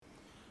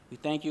We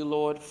thank you,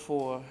 Lord,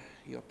 for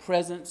your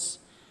presence.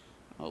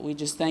 We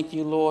just thank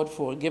you, Lord,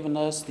 for giving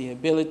us the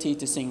ability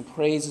to sing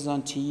praises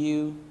unto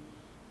you,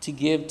 to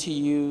give to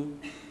you,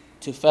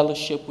 to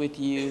fellowship with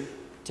you,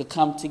 to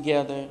come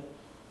together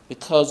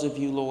because of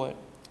you, Lord.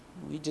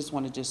 We just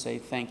want to just say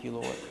thank you,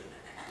 Lord.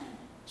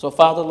 So,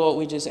 Father, Lord,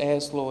 we just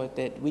ask, Lord,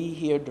 that we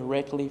hear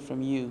directly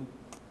from you.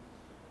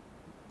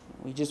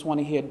 We just want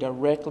to hear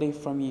directly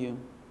from you.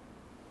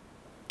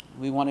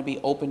 We want to be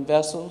open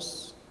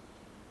vessels.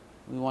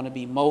 We want to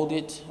be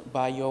molded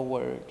by your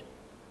word,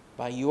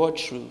 by your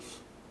truth.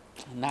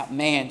 Not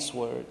man's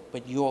word,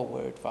 but your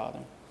word, Father.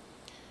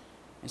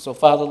 And so,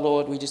 Father,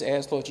 Lord, we just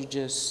ask, Lord, you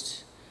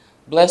just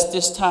bless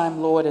this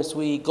time, Lord, as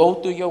we go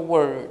through your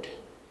word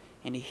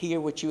and hear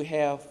what you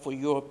have for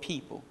your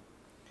people.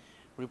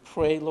 We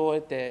pray,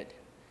 Lord, that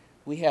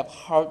we have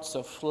hearts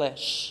of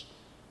flesh,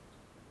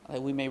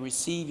 that we may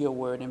receive your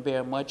word and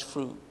bear much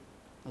fruit.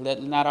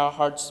 Let not our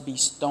hearts be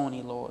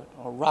stony, Lord,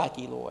 or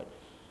rocky, Lord.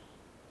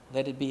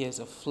 Let it be as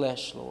of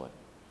flesh, Lord,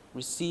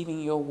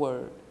 receiving your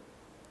word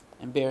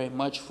and bearing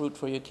much fruit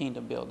for your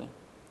kingdom building.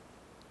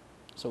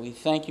 So we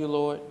thank you,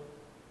 Lord,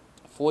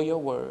 for your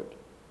word.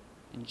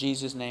 In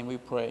Jesus' name we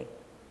pray.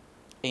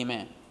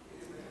 Amen.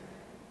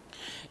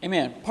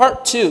 Amen.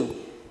 Part two,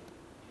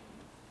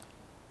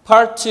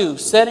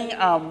 setting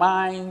our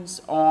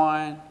minds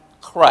on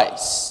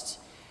Christ.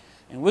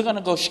 And we're going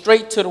to go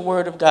straight to the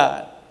word of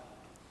God.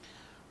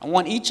 I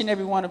want each and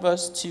every one of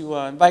us to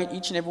invite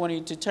each and every one of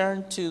you to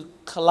turn to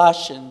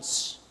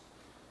Colossians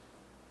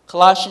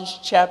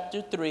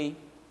chapter 3.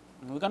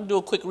 We're going to do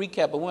a quick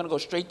recap, but we're going to go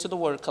straight to the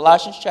word.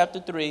 Colossians chapter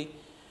 3,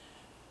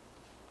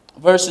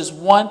 verses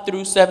 1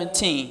 through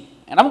 17.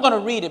 And I'm going to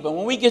read it, but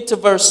when we get to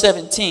verse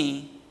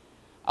 17,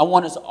 I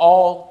want us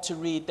all to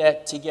read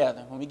that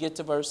together when we get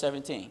to verse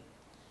 17.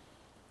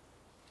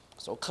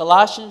 So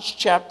Colossians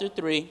chapter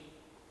 3,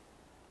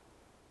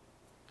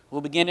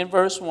 we'll begin in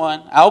verse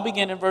 1. I'll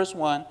begin in verse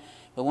 1,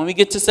 but when we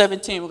get to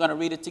 17, we're going to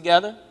read it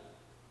together.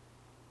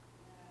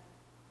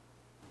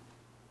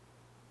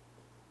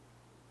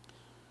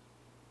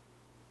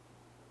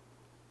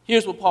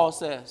 Here's what Paul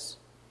says.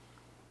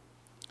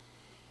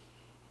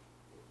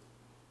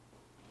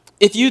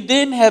 If you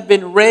then have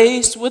been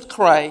raised with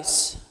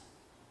Christ,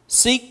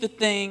 seek the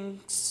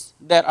things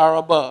that are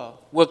above,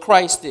 where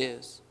Christ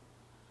is,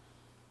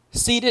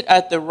 seated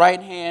at the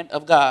right hand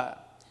of God.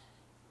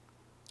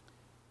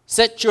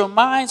 Set your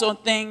minds on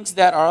things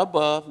that are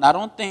above, not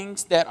on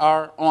things that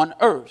are on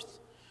earth.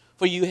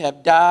 For you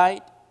have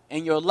died,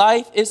 and your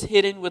life is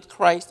hidden with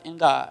Christ in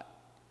God.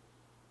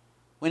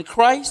 When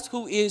Christ,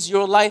 who is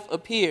your life,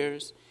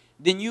 appears,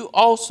 then you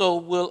also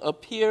will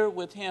appear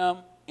with him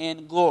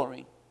in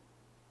glory.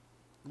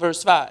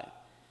 Verse 5.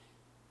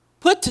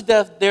 Put to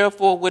death,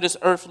 therefore, what is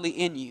earthly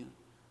in you: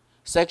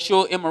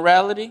 sexual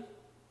immorality,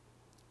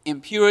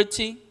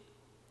 impurity,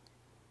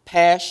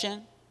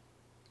 passion,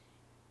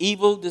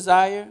 evil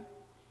desire,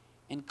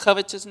 and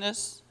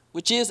covetousness,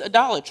 which is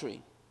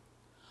idolatry.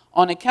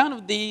 On account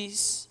of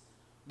these,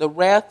 the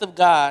wrath of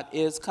God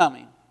is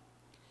coming.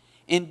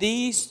 In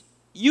these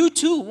you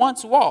too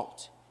once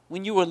walked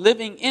when you were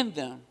living in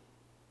them,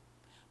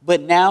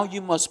 but now you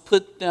must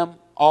put them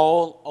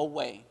all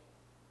away: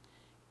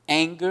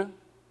 anger,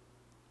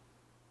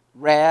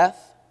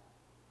 wrath,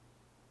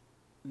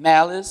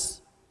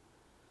 malice,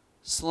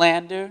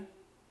 slander,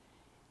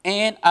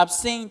 and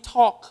obscene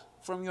talk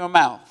from your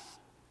mouth.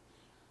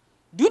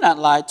 Do not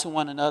lie to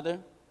one another,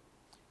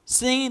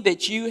 seeing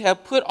that you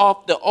have put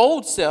off the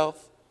old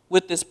self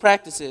with its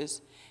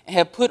practices and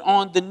have put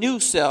on the new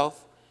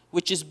self,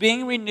 which is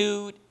being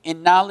renewed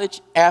in knowledge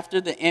after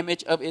the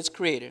image of its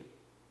creator.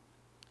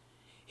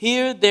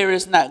 Here there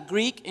is not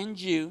Greek and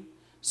Jew,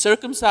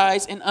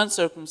 circumcised and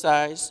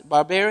uncircumcised,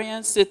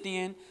 barbarian,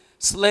 Scythian,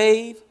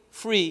 slave,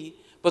 free,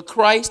 but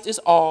Christ is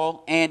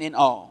all and in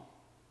all.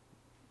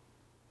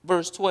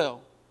 Verse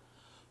 12.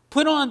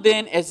 Put on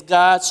then as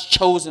God's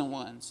chosen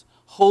ones,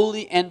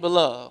 holy and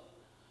beloved,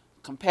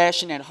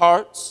 compassionate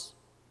hearts,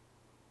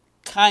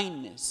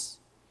 kindness,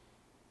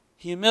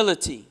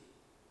 humility,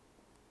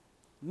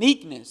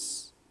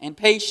 meekness, and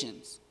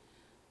patience,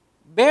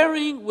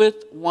 bearing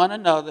with one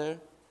another,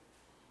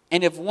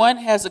 and if one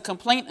has a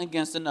complaint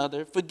against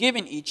another,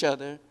 forgiving each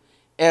other,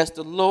 as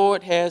the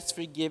Lord has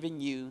forgiven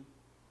you,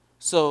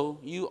 so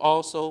you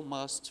also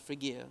must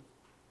forgive.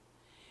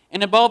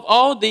 And above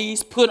all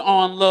these, put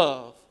on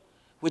love,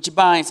 which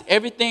binds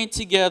everything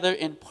together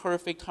in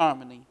perfect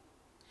harmony.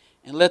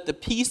 And let the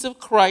peace of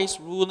Christ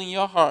rule in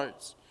your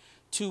hearts,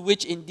 to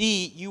which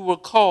indeed you were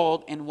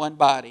called in one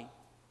body.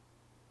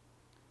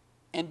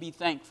 And be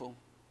thankful.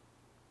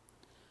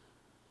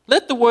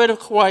 Let the word of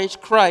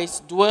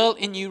Christ dwell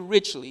in you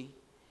richly,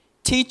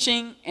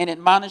 teaching and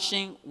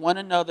admonishing one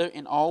another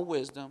in all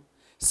wisdom,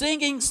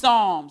 singing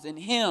psalms and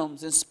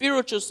hymns and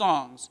spiritual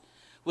songs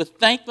with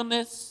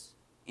thankfulness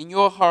in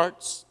your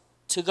hearts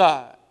to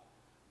God.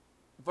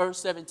 Verse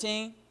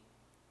 17.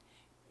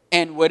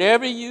 And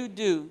whatever you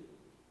do,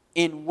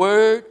 in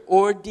word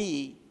or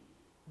deed,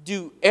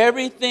 do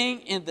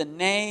everything in the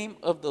name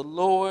of the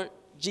Lord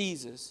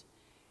Jesus,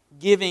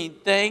 giving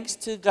thanks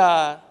to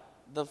God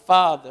the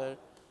Father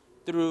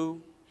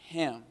through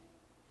him.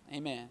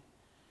 Amen.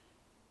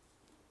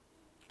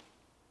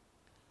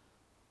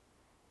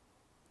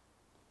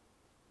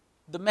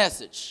 The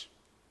Message.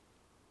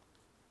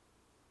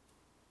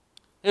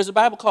 There's a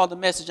Bible called The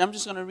Message. I'm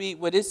just going to read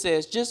what it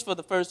says just for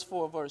the first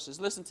 4 verses.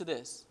 Listen to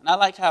this. And I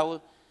like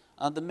how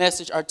the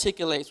Message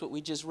articulates what we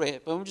just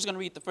read. But I'm just going to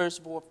read the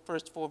first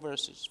four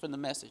verses from The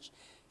Message.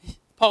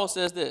 Paul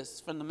says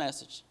this from The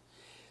Message.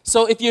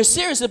 So if you're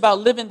serious about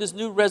living this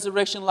new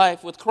resurrection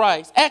life with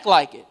Christ, act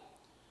like it.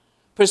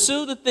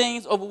 Pursue the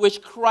things over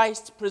which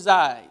Christ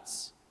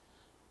presides.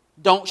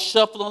 Don't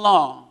shuffle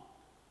along.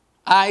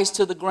 Eyes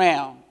to the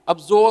ground.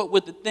 Absorb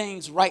with the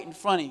things right in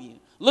front of you.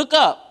 Look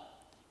up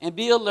and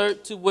be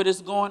alert to what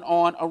is going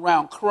on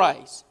around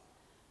Christ.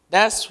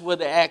 That's where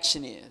the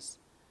action is.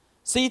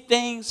 See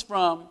things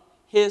from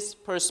his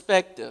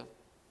perspective.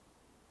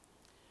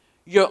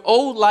 Your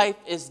old life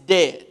is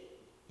dead.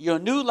 Your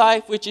new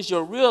life, which is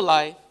your real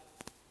life,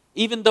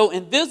 even though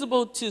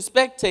invisible to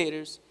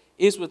spectators,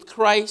 is with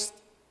Christ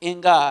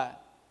in God.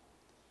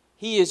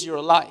 He is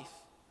your life.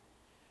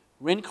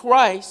 When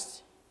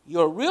Christ,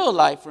 your real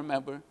life,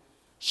 remember,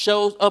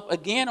 shows up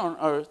again on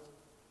earth,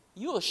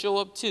 you will show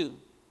up too.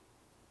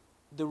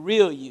 The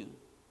real you,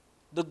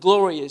 the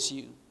glorious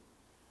you.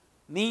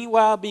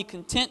 Meanwhile, be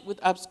content with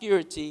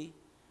obscurity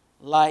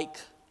like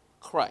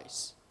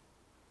Christ.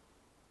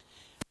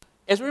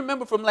 As we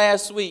remember from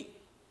last week,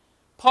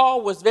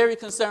 Paul was very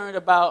concerned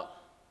about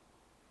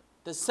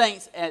the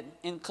saints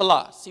in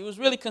Colossus. He was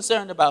really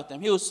concerned about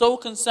them. He was so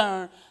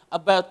concerned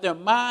about their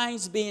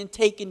minds being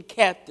taken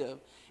captive.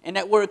 And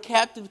that word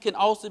captive can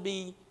also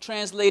be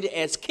translated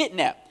as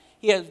kidnapped.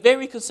 He was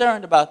very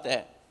concerned about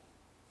that.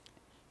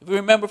 If you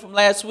remember from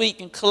last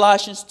week in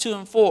Colossians 2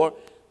 and 4,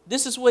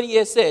 this is what he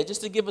had said,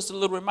 just to give us a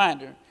little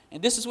reminder.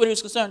 And this is what he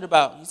was concerned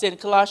about. He said in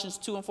Colossians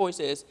 2 and 4, he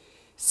says,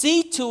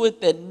 see to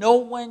it that no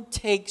one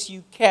takes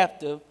you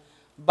captive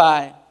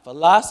by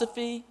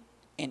philosophy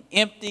and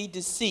empty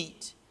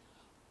deceit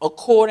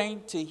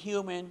according to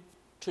human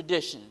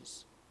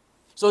traditions.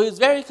 So he was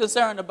very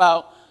concerned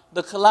about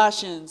the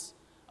Colossians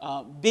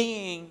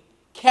being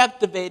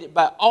captivated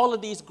by all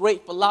of these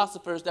great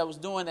philosophers that was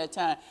during that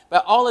time, by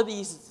all of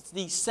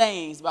these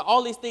sayings, by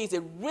all these things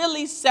that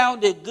really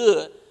sounded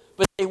good,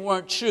 but they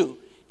weren't true.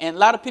 And a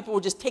lot of people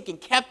were just taken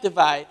captive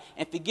by it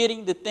and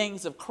forgetting the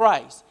things of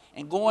Christ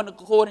and going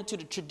according to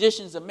the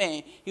traditions of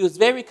man. He was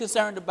very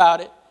concerned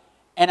about it,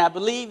 and I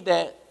believe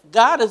that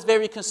God is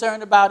very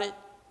concerned about it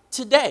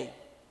today.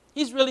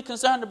 He's really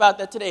concerned about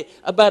that today,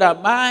 about our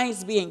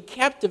minds being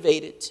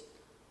captivated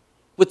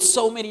with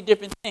so many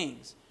different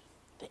things.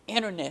 The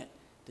internet,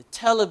 the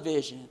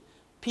television,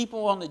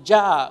 people on the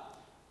job,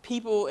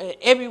 people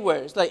everywhere.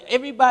 It's like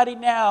everybody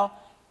now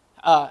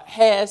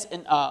has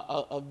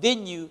a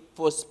venue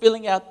for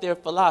spilling out their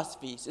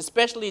philosophies,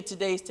 especially in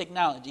today's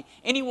technology.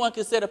 Anyone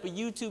can set up a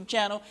YouTube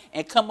channel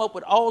and come up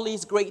with all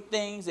these great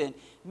things and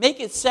make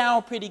it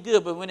sound pretty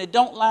good, but when it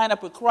don't line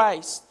up with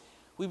Christ,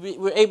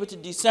 we're able to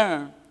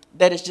discern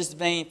that it's just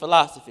vain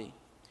philosophy.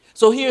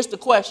 So here's the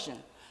question.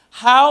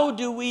 How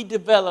do we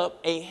develop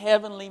a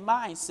heavenly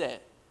mindset?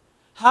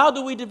 How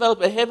do we develop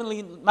a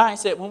heavenly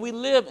mindset when we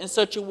live in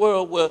such a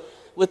world where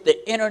with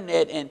the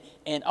internet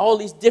and all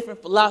these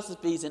different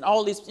philosophies and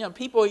all these,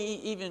 people are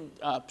even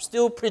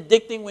still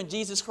predicting when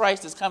Jesus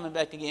Christ is coming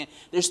back again.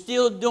 They're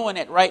still doing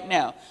it right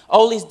now.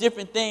 All these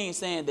different things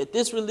saying that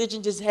this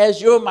religion just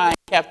has your mind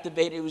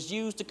captivated. It was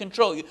used to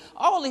control you.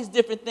 All these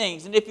different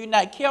things. And if you're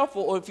not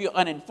careful or if you're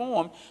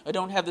uninformed or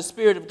don't have the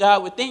Spirit of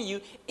God within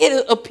you,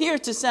 it'll appear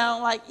to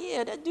sound like,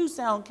 yeah, that do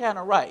sound kind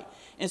of right.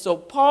 And so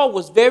Paul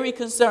was very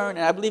concerned,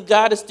 and I believe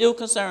God is still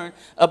concerned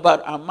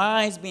about our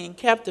minds being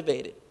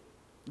captivated,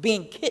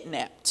 being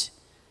kidnapped.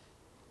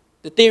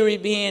 The theory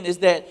being is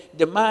that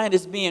the mind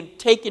is being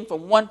taken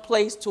from one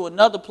place to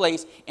another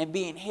place and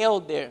being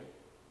held there.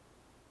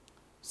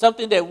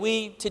 Something that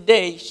we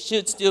today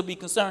should still be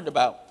concerned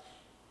about.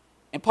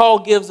 And Paul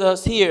gives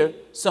us here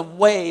some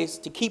ways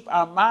to keep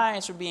our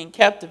minds from being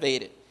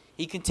captivated.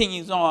 He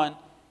continues on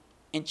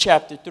in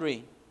chapter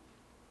 3.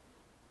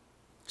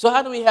 So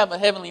how do we have a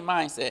heavenly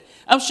mindset?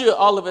 I'm sure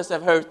all of us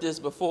have heard this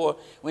before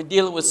when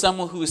dealing with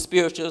someone who is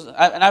spiritual.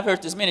 And I've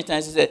heard this many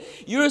times. He said,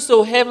 you're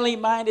so heavenly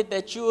minded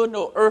that you're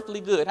no earthly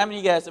good. How many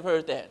of you guys have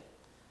heard that?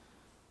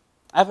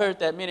 I've heard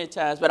that many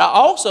times. But I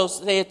also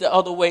say it the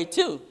other way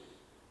too.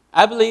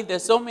 I believe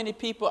that so many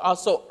people are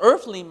so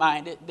earthly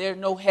minded, they're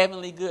no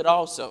heavenly good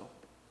also.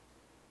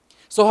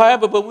 So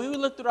however, but when we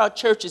look through our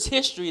church's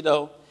history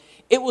though,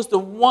 it was the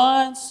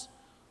ones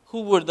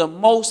who were the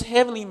most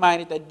heavenly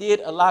minded that did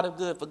a lot of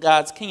good for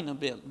God's kingdom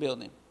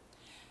building.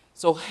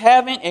 So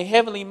having a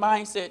heavenly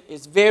mindset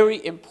is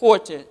very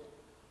important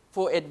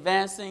for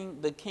advancing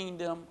the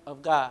kingdom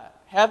of God.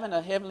 Having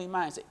a heavenly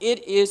mindset,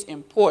 it is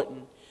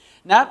important,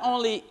 not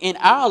only in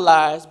our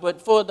lives, but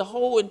for the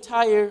whole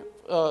entire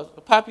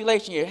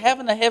population here.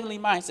 Having a heavenly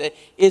mindset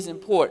is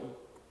important.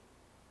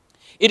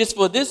 It is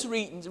for this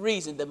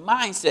reason, the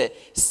mindset.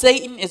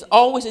 Satan is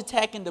always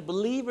attacking the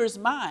believer's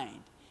mind.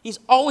 He's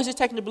always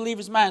attacking the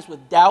believers' minds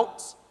with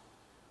doubts,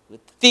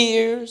 with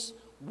fears,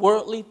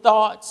 worldly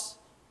thoughts,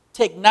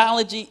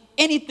 technology,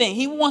 anything.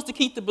 He wants to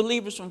keep the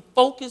believers from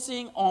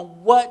focusing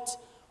on what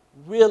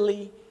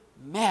really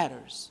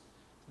matters.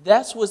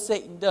 That's what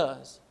Satan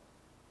does.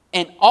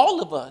 And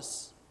all of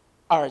us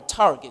are a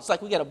target. It's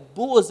like we got a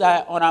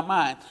bullseye on our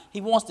mind. He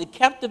wants to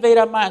captivate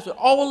our minds with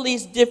all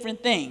these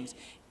different things.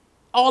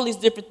 All these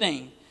different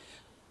things.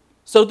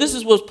 So this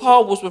is what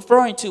Paul was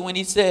referring to when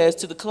he says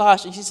to the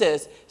Colossians, he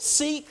says,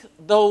 seek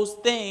those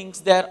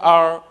things that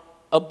are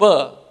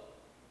above.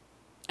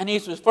 And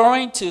he's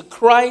referring to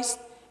Christ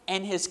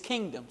and his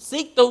kingdom.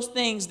 Seek those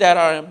things that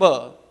are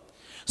above.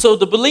 So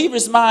the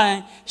believer's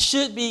mind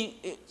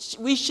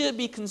we should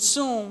be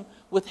consumed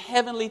with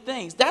heavenly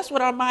things. That's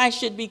what our mind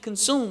should be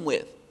consumed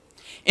with.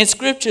 In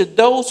Scripture,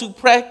 those who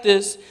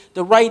practice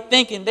the right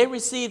thinking, they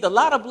received a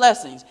lot of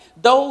blessings.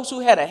 Those who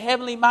had a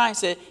heavenly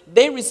mindset,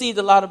 they received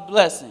a lot of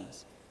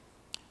blessings.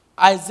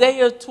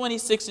 Isaiah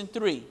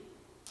 26:3.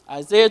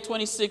 Isaiah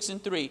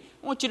 26:3.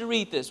 I want you to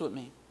read this with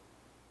me.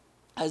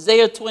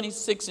 Isaiah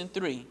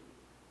 26:3.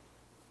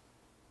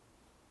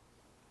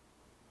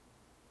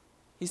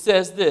 He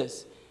says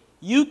this,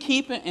 you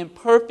keep him in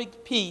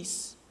perfect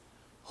peace,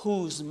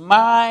 whose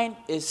mind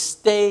is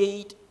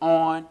stayed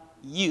on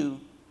you,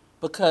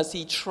 because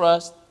he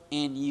trusts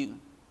in you.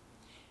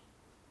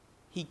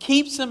 He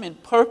keeps him in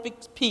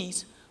perfect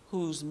peace,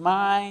 whose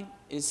mind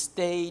is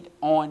stayed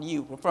on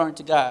you, referring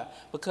to God,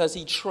 because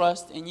he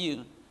trusts in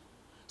you.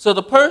 So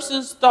the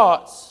person's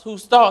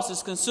whose thoughts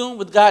is consumed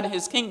with God and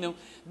his kingdom,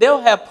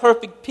 they'll have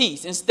perfect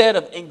peace instead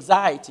of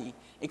anxiety,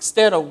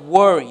 instead of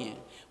worrying.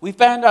 We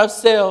find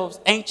ourselves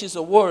anxious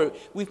or worried.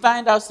 We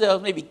find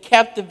ourselves maybe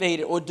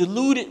captivated or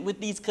deluded with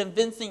these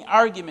convincing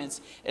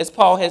arguments, as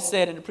Paul has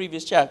said in the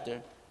previous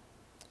chapter.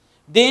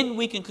 Then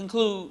we can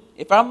conclude,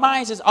 if our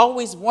minds is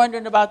always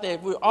wondering about that,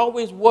 if we're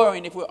always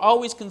worrying, if we're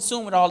always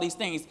consumed with all these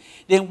things,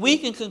 then we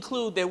can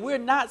conclude that we're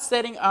not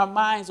setting our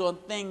minds on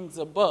things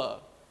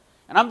above.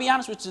 And I'm be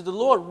honest with you, the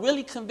Lord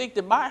really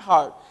convicted my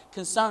heart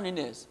concerning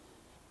this.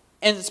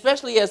 And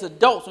especially as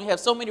adults, when you have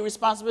so many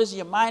responsibilities,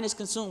 your mind is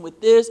consumed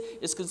with this,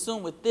 it's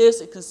consumed with this,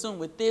 it's consumed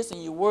with this,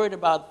 and you're worried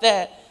about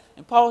that.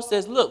 And Paul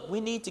says, look, we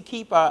need to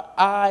keep our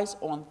eyes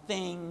on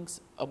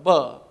things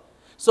above.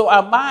 So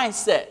our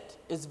mindset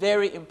is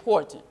very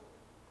important.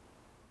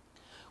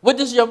 What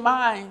does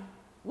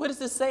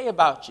it say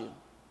about you?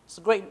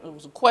 It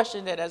was a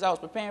question that as I was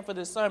preparing for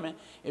this sermon,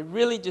 it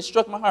really just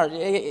struck my heart.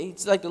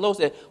 It's like the Lord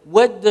said,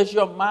 what does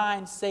your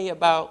mind say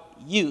about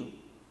you?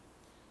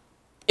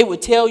 It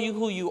would tell you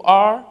who you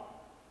are,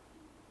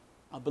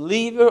 a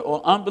believer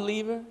or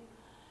unbeliever,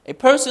 a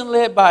person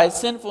led by a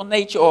sinful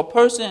nature or a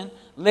person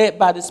led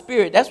by the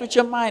Spirit. That's what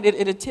your mind,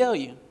 it'll tell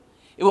you.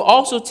 It will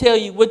also tell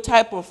you what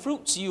type of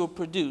fruits you will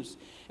produce.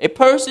 A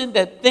person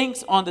that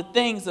thinks on the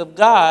things of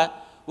God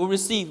will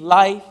receive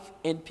life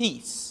and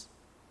peace.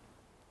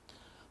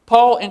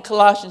 Paul in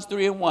Colossians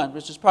 3:1,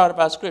 which is part of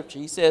our scripture,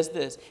 he says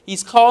this.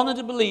 He's calling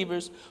the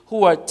believers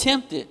who are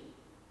tempted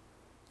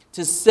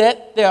to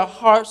set their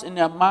hearts and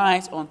their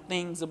minds on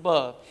things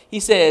above. He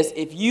says,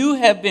 if you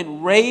have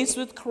been raised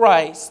with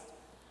Christ,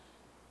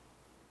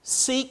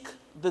 seek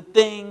the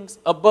things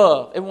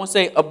above. Everyone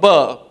say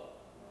above.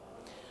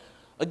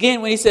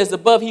 Again, when he says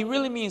above, he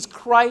really means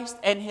Christ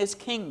and his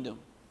kingdom.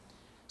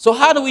 So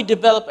how do we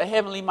develop a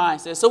heavenly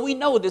mindset? So we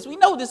know this. We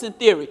know this in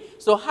theory.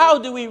 So how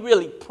do we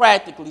really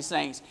practically,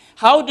 saints?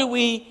 How do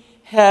we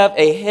have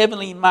a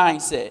heavenly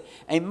mindset?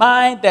 A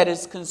mind that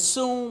is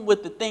consumed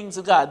with the things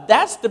of God.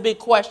 That's the big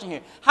question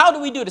here. How do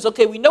we do this?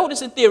 Okay, we know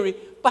this in theory,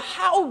 but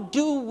how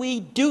do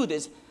we do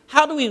this?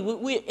 How do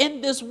we're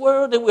in this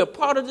world and we're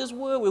part of this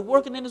world. We're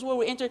working in this world.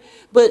 We're entering.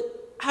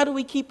 But how do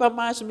we keep our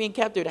minds from being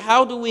captivated?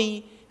 How do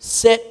we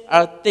set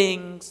our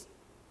things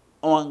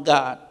on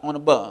God, on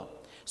above?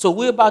 So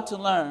we're about to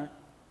learn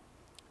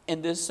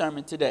in this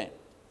sermon today.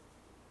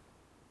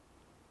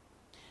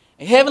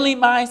 A heavenly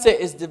mindset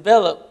is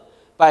developed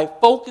by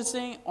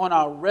focusing on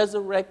our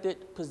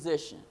resurrected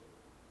position.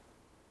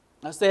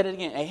 I'll say it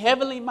again. A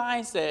heavenly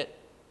mindset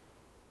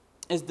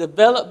is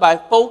developed by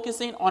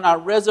focusing on our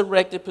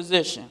resurrected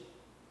position.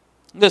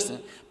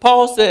 Listen,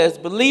 Paul says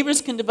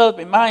believers can develop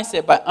a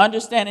mindset by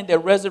understanding their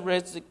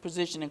resurrected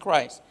position in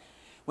Christ.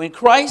 When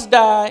Christ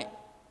died,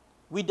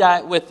 we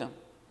died with him.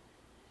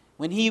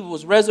 When he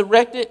was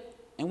resurrected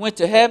and went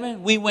to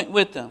heaven, we went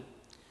with him.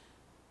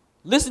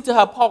 Listen to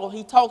how Paul,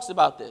 he talks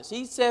about this.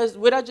 He says,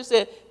 what I just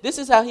said, this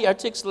is how he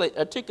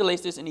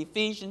articulates this in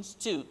Ephesians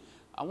 2.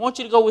 I want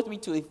you to go with me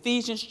to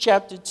Ephesians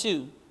chapter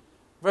 2,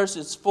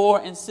 verses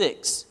 4 and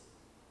 6.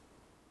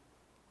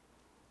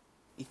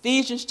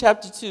 Ephesians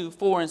chapter 2,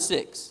 4 and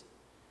 6.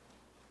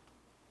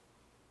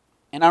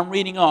 And I'm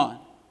reading on.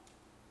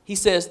 He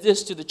says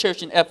this to the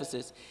church in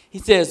Ephesus. He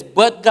says,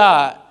 but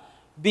God,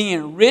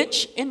 being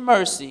rich in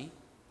mercy,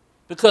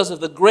 because of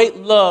the great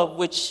love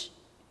with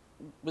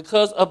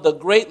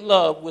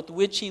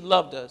which he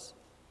loved us,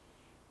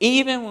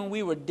 even when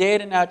we were dead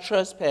in our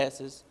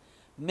trespasses,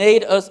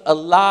 made us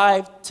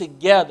alive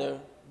together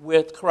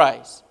with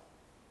Christ.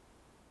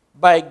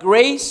 By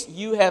grace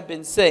you have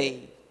been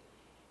saved,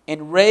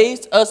 and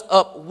raised us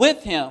up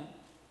with him,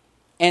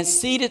 and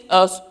seated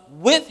us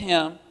with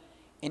him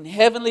in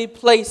heavenly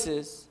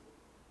places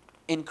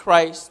in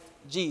Christ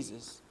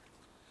Jesus.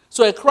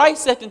 So at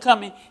Christ's second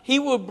coming, he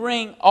will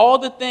bring all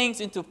the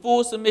things into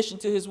full submission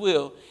to his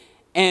will,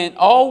 and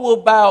all will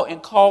bow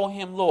and call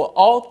him Lord.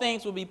 All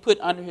things will be put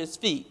under his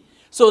feet.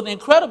 So the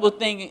incredible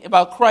thing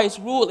about Christ's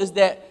rule is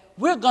that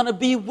we're going to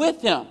be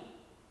with him.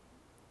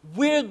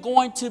 We're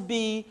going to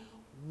be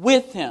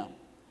with him.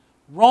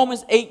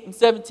 Romans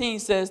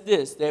 8:17 says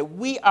this, that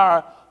we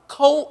are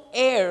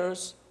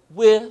co-heirs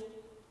with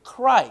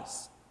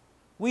Christ.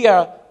 We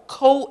are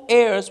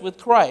co-heirs with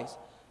Christ.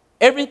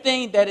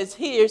 Everything that is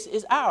his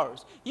is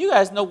ours. You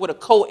guys know what a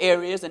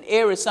co-heir is. An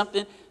heir is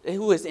something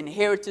who has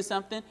inherited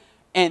something,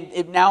 and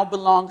it now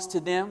belongs to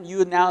them.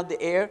 You are now the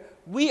heir.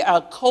 We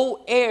are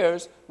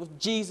co-heirs with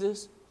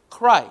Jesus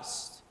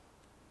Christ.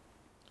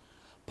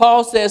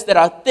 Paul says that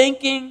our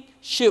thinking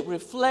should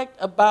reflect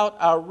about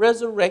our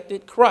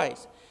resurrected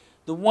Christ,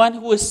 the one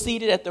who is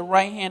seated at the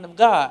right hand of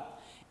God.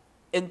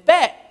 In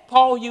fact,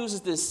 Paul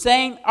uses the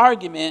same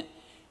argument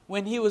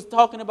when he was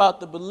talking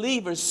about the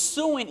believers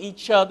suing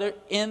each other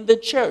in the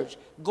church,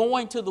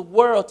 going to the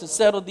world to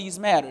settle these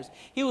matters.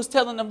 He was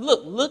telling them,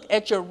 look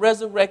at your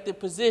resurrected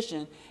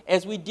position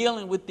as we're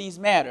dealing with these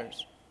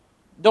matters.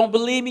 Don't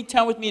believe me?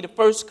 Turn with me to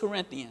 1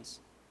 Corinthians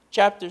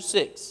chapter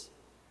 6.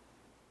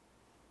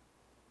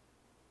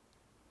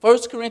 1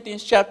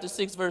 Corinthians chapter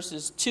 6,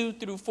 verses 2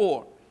 through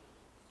 4.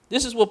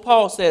 This is what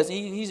Paul says.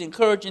 He's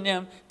encouraging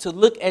them to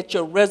look at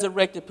your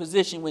resurrected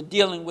position when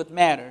dealing with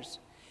matters.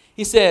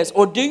 He says,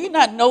 or do you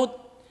not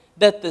know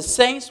that the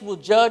saints will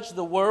judge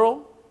the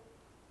world?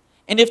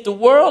 And if the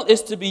world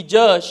is to be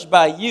judged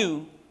by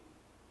you,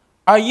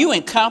 are you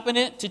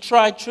incompetent to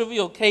try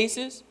trivial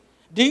cases?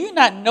 Do you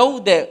not know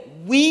that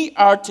we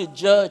are to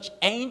judge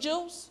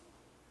angels?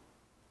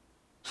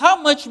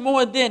 How much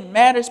more then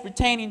matters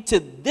pertaining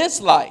to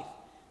this life?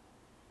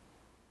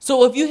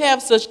 So if you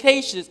have such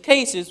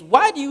cases,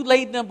 why do you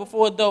lay them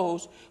before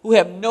those who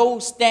have no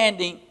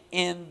standing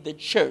in the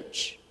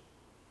church?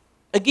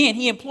 Again,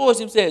 he implores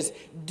him, says,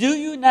 do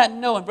you not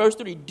know, in verse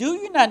 3, do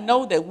you not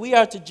know that we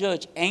are to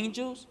judge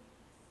angels?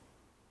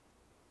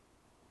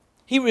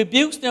 He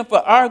rebukes them for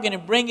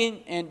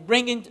arguing and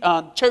bringing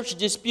church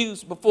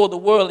disputes before the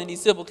world in these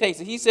civil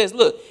cases. He says,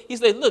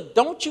 look,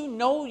 don't you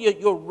know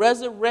your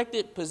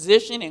resurrected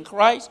position in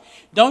Christ?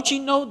 Don't you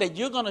know that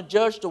you're going to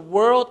judge the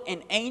world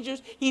and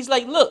angels? He's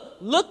like,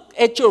 look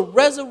at your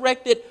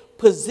resurrected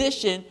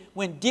position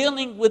when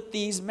dealing with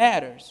these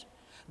matters.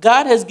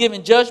 God has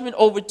given judgment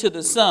over to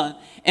the Son,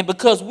 and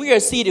because we are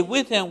seated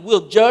with him,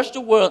 we'll judge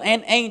the world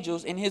and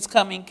angels in his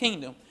coming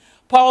kingdom.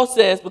 Paul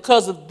says,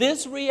 because of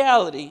this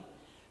reality,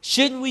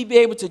 shouldn't we be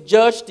able to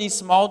judge these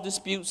small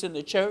disputes in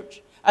the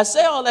church? I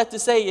say all that to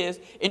say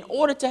is, in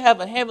order to have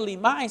a heavenly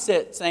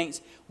mindset,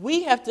 saints,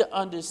 we have to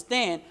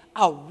understand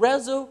our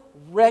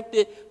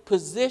resurrected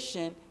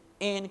position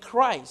in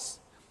Christ.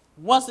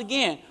 Once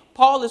again,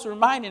 Paul is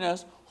reminding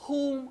us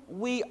whom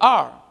we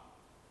are.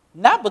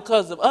 Not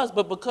because of us,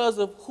 but because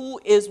of who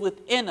is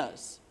within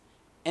us.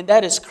 And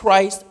that is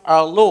Christ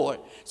our Lord.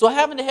 So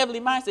having the heavenly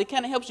mindset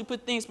kind of helps you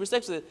put things in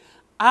perspective.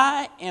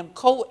 I am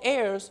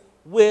co-heirs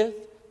with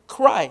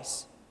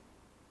Christ.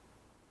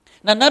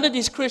 Now, none of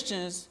these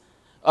Christians,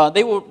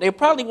 they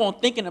probably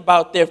weren't thinking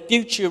about their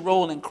future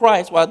role in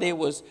Christ while they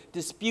was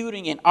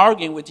disputing and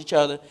arguing with each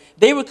other.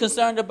 They were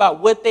concerned about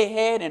what they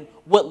had and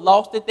what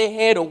loss that they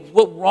had or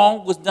what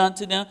wrong was done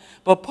to them.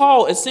 But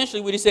Paul,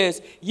 essentially what he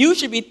says, you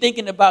should be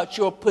thinking about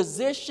your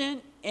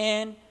position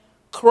in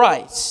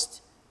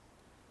Christ.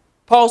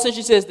 Paul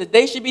essentially says that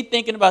they should be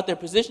thinking about their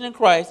position in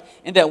Christ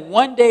and that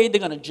one day they're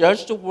going to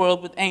judge the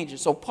world with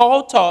angels. So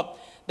Paul taught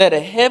that a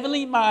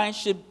heavenly mind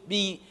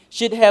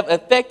should have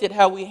affected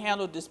how we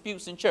handle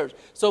disputes in church.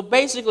 So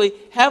basically,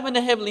 having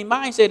a heavenly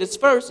mindset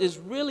is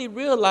really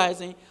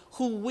realizing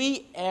who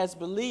we as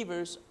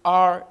believers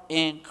are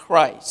in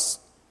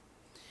Christ.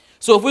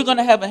 So if we're going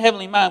to have a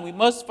heavenly mind, we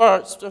must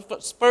first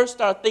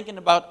start thinking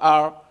about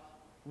our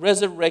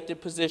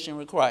resurrected position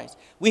with Christ.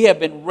 We have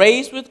been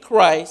raised with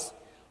Christ,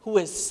 who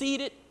is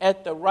seated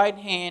at the right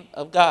hand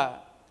of God.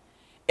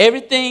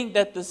 Everything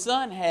that the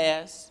Son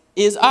has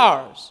is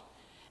ours.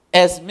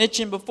 As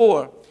mentioned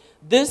before,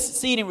 this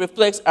seating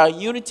reflects our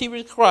unity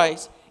with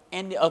Christ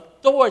and the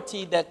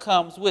authority that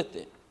comes with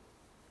it.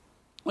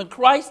 When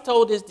Christ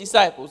told his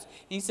disciples,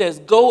 he says,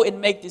 go and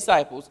make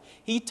disciples,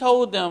 he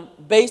told them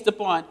based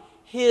upon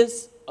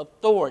his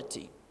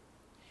authority,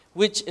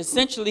 which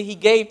essentially he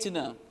gave to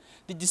them.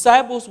 The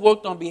disciples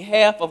worked on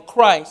behalf of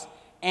Christ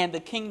and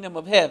the kingdom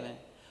of heaven.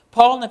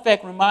 Paul, in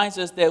fact, reminds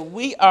us that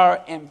we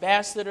are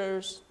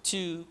ambassadors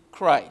to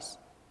Christ.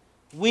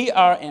 We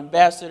are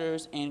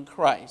ambassadors in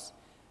Christ.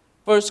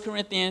 1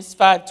 Corinthians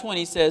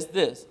 5:20 says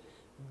this,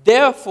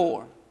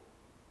 therefore,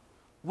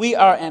 we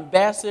are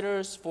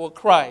ambassadors for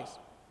Christ,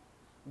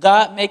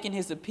 God making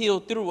his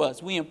appeal through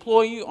us. We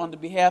implore you on the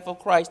behalf of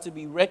Christ to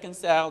be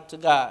reconciled to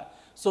God.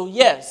 So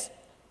yes,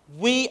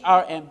 we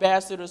are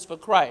ambassadors for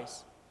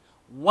Christ.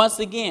 Once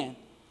again,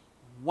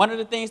 One of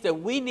the things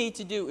that we need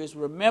to do is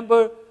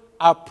remember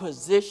our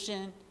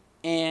position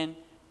in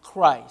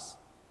Christ.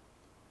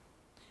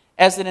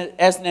 As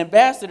an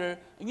ambassador,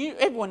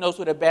 everyone knows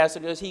what an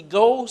ambassador is. He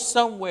goes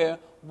somewhere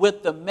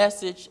with the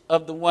message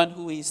of the one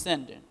who he's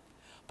sending.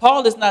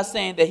 Paul is not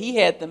saying that he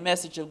had the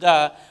message of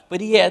God, but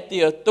he had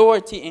the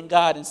authority in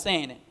God in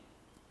saying it.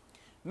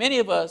 Many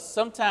of us,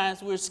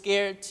 sometimes we're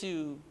scared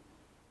to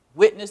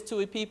witness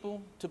to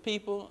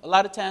people. A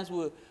lot of times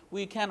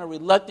we're kind of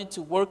reluctant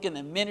to work in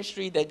the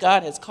ministry that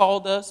God has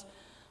called us.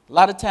 A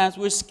lot of times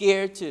we're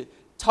scared to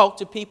talk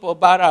to people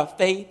about our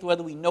faith,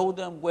 whether we know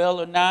them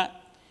well or not.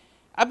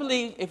 I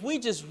believe if we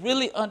just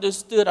really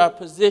understood our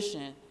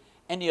position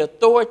and the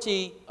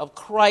authority of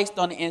Christ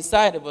on the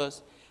inside of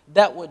us,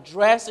 that would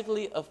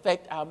drastically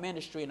affect our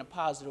ministry in a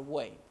positive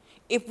way.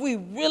 If we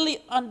really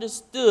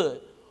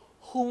understood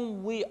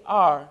whom we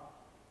are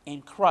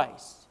in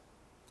Christ,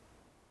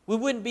 we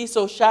wouldn't be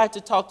so shy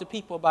to talk to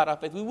people about our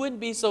faith. We wouldn't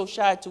be so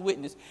shy to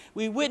witness.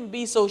 We wouldn't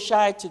be so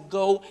shy to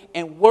go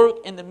and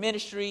work in the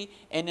ministry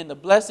and in the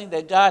blessing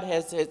that God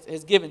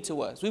has given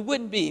to us. We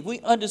wouldn't be. If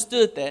we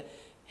understood that,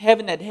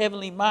 having that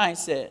heavenly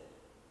mindset,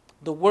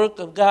 the work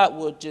of God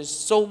will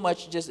just so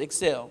much just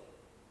excel.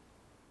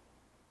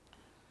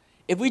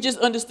 If we just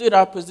understood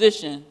our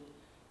position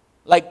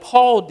like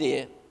Paul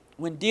did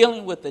when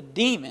dealing with a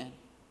demon,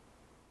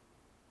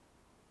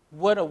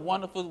 what a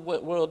wonderful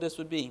world this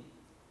would be.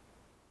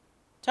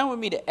 Turn with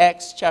me to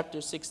Acts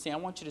chapter 16. I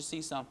want you to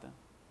see something.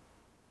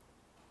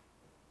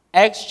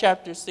 Acts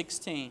chapter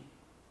 16.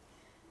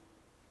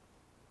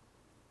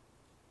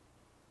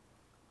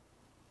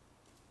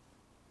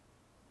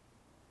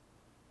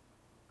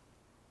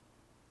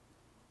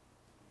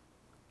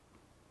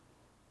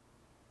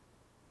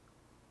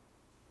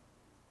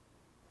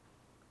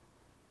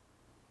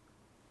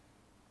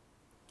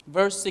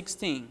 Verse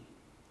 16. I'm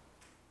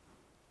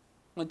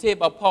going to tell you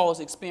about Paul's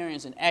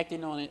experience in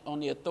acting on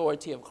the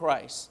authority of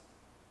Christ.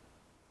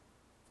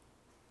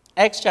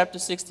 Acts chapter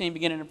 16,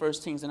 beginning in verse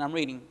 10, and I'm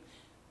reading.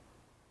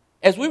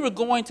 As we were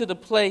going to the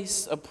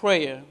place of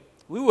prayer,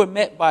 we were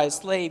met by a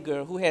slave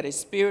girl who had a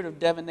spirit of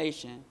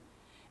divination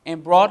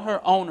and brought her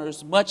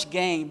owners much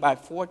gain by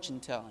fortune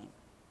telling.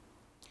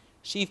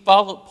 She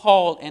followed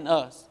Paul and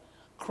us,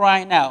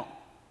 crying out,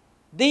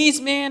 "These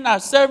men are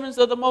servants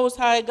of the Most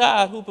High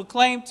God who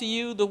proclaim to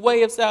you the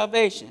way of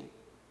salvation."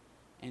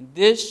 And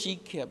this she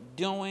kept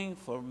doing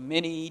for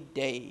many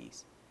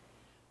days.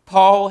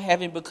 Paul,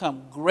 having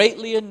become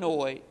greatly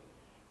annoyed,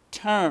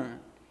 turned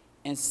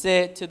and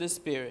said to the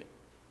spirit,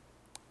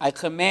 "I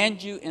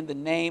command you in the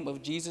name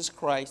of Jesus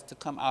Christ to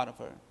come out of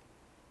her."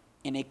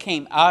 And it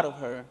came out of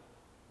her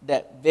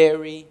that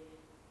very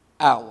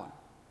hour.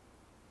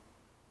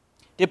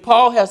 Did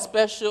Paul have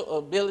special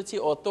ability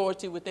or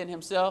authority within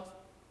himself?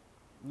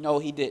 No,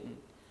 he didn't.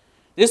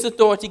 This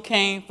authority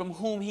came from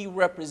whom he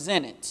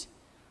represented,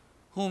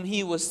 whom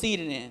he was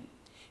seated in.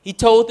 He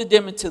told the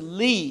demon to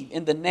leave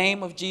in the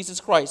name of Jesus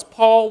Christ.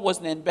 Paul was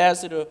an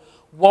ambassador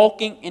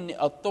walking in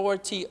the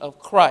authority of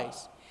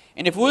Christ.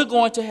 And if we're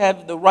going to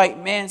have the right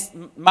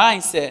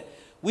mindset,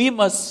 we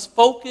must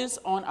focus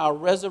on our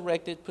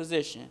resurrected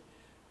position.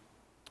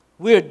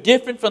 We are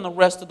different from the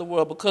rest of the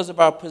world because of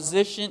our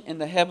position in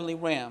the heavenly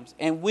realms,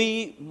 and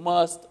we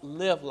must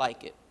live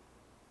like it.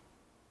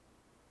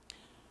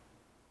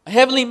 A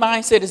heavenly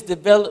mindset is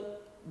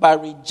developed by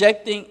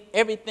rejecting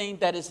everything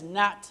that is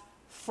not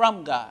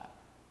from God.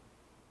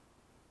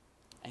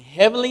 A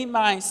heavenly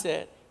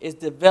mindset is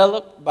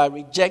developed by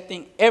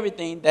rejecting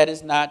everything that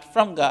is not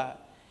from God.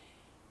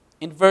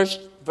 In verse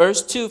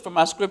 2 from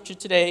our scripture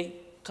today,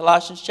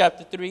 Colossians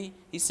chapter 3,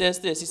 he says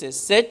this. He says,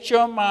 "Set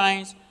your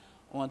minds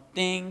on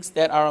things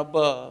that are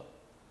above,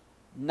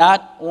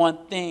 not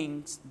on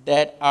things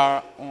that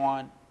are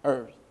on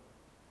earth."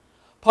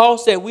 Paul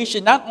said we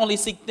should not only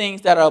seek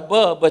things that are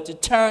above, but to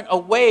turn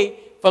away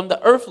from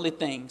the earthly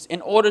things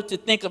in order to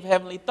think of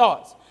heavenly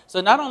thoughts. So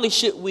not only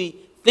should we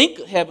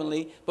think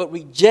heavenly, but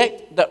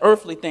reject the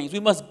earthly things. We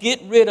must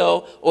get rid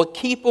of or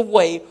keep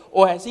away,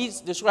 or as he's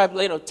described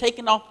later,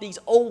 taking off these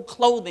old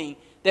clothing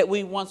that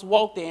we once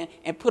walked in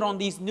and put on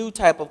these new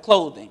type of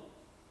clothing.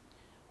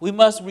 We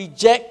must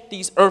reject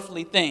these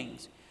earthly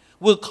things.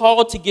 We're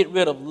called to get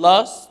rid of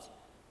lust,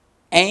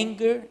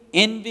 anger,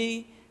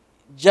 envy,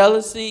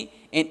 jealousy,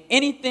 and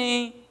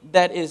anything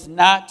that is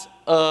not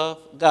of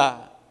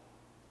God.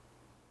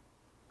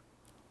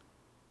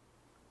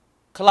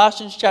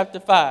 Colossians chapter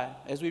 5,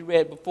 as we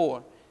read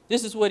before,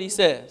 this is what he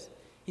says.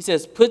 He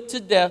says, "Put to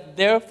death,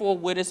 therefore,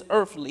 what is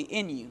earthly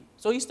in you."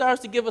 So he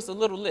starts to give us a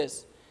little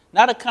list.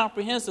 Not a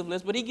comprehensive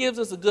list, but he gives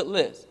us a good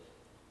list.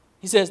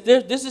 He says,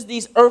 this is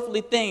these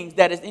earthly things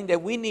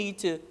that we need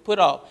to put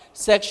off.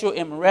 Sexual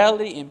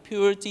immorality,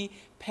 impurity,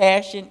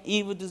 passion,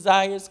 evil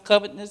desires,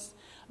 covetousness,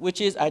 which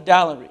is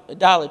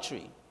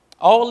idolatry.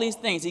 All these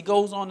things, he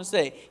goes on to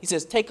say, he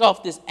says, take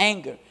off this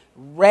anger,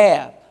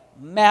 wrath,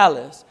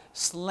 malice,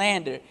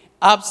 slander,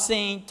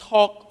 obscene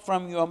talk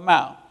from your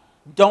mouth.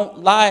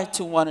 Don't lie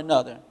to one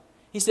another.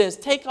 He says,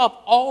 take off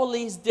all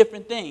these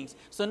different things.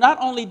 So not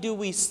only do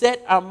we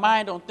set our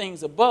mind on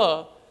things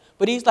above,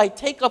 But he's like,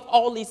 take off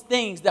all these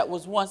things that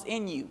was once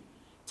in you.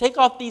 Take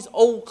off these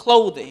old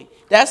clothing.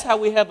 That's how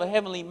we have a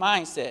heavenly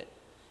mindset.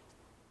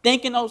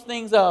 Thinking those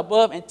things are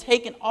above and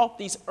taking off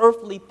these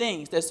earthly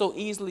things that so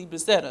easily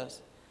beset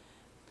us.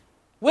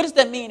 What does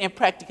that mean in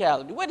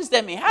practicality? What does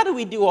that mean? How do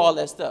we do all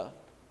that stuff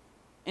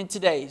in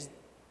today's?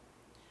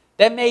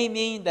 That may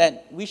mean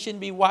that we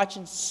shouldn't be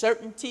watching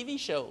certain TV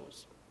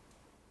shows.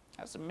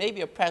 That's maybe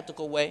a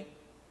practical way.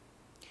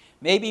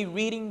 Maybe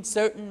reading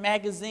certain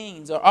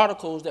magazines or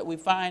articles that we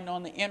find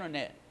on the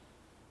internet.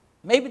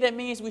 Maybe that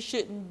means we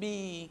shouldn't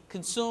be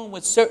consumed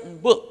with certain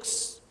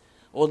books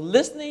or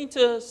listening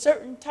to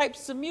certain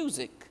types of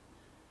music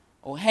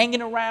or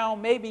hanging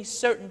around maybe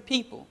certain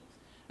people,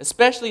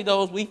 especially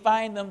those we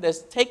find them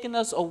that's taking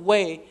us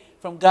away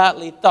from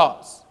godly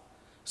thoughts.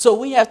 So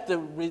we have to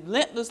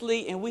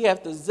relentlessly and we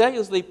have to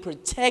zealously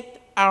protect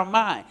our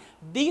mind.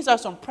 These are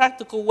some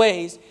practical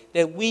ways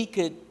that we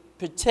could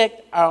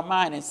protect our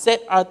mind and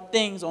set our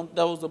things on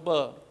those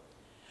above.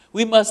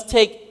 We must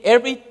take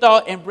every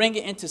thought and bring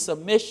it into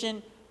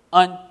submission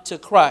unto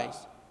Christ.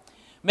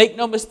 Make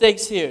no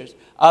mistakes here.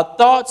 Our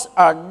thoughts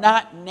are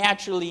not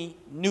naturally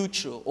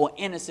neutral or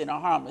innocent or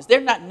harmless.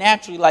 They're not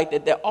naturally like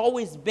that. They're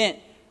always bent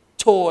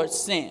towards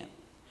sin.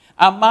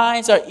 Our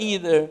minds are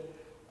either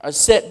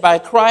set by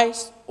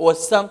Christ or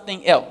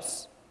something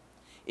else.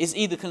 It's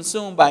either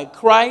consumed by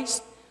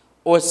Christ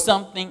or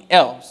something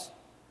else.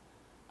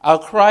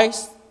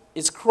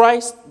 Is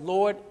Christ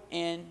Lord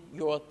in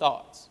your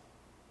thoughts?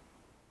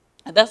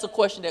 And that's a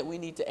question that we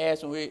need to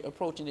ask when we're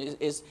approaching this,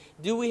 is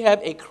do we have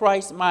a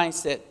Christ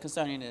mindset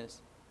concerning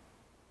this?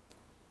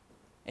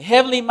 A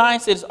heavenly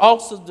mindset is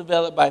also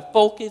developed by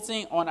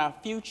focusing on our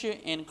future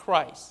in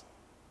Christ.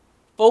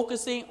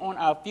 Focusing on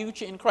our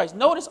future in Christ.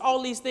 Notice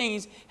all these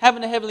things,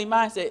 having a heavenly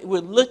mindset,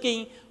 we're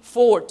looking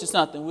forward to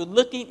something. We're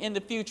looking in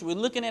the future. We're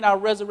looking at our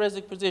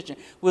resurrected position.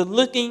 We're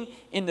looking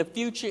in the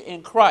future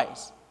in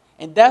Christ.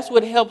 And that's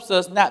what helps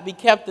us not be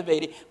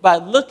captivated by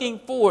looking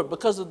forward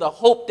because of the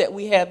hope that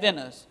we have in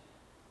us.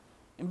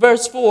 In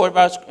verse 4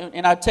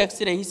 in our text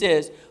today, he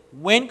says,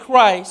 when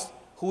Christ,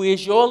 who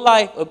is your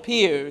life,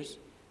 appears,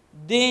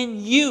 then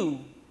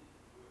you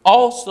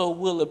also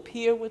will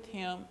appear with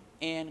him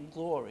in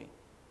glory.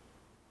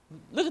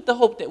 Look at the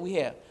hope that we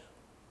have.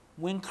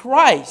 When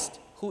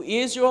Christ, who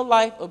is your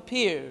life,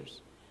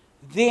 appears,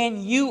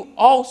 then you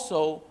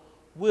also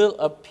will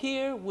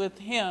appear with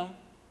him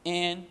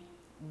in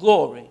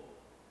glory.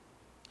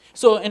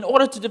 So in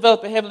order to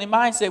develop a heavenly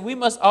mindset, we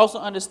must also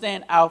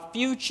understand our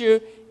future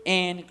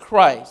in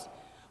Christ.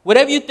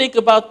 Whatever you think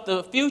about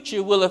the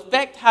future will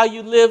affect how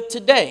you live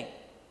today.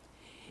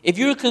 If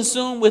you're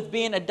consumed with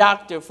being a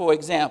doctor, for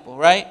example,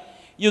 right?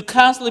 You'll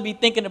constantly be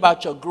thinking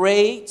about your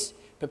grades,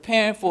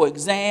 preparing for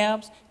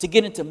exams, to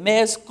get into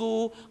med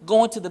school,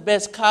 going to the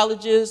best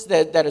colleges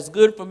that is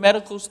good for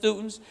medical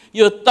students.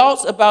 Your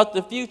thoughts about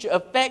the future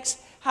affects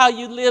how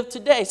you live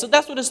today. So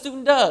that's what a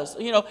student does.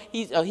 You know,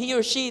 he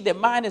or she, their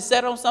mind is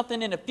set on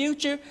something in the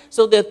future,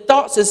 so their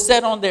thoughts is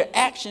set on their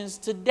actions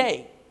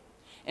today.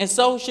 And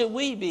so should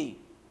we be.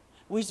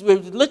 We're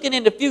looking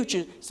in the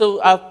future,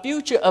 so our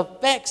future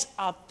affects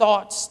our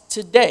thoughts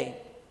today.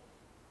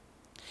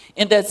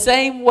 In that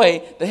same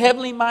way, the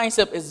heavenly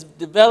mindset is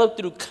developed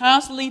through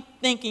constantly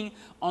thinking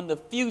on the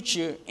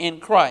future in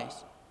Christ.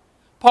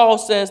 Paul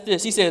says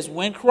this. He says,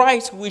 when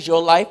Christ, who is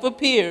your life,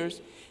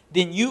 appears,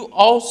 then you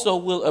also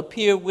will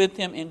appear with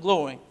him in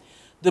glory.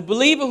 The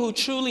believer who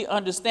truly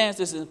understands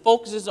this and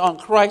focuses on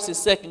Christ's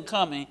second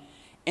coming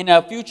in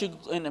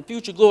the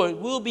future glory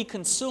will be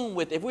consumed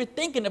with. If we're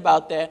thinking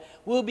about that,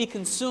 we'll be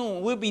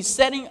consumed. We'll be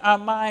setting our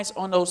minds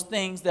on those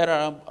things that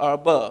are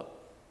above.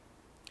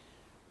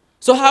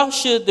 So how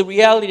should the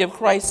reality of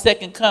Christ's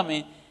second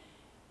coming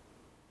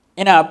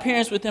and our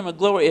appearance with him in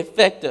glory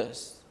affect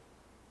us?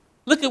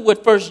 Look at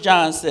what 1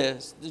 John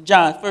says.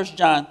 1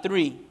 John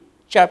 3,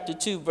 chapter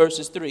 2,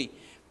 verses 3.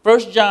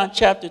 1 John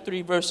chapter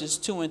 3, verses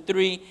 2 and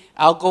 3.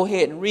 I'll go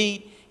ahead and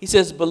read. He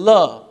says,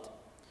 beloved,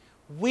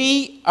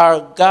 we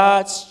are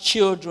God's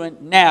children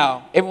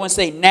now. Everyone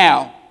say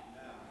now.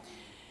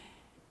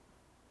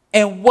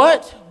 And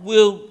what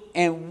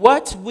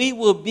we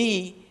will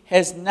be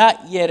has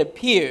not yet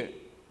appeared.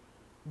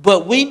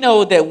 But we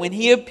know that when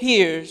he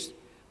appears,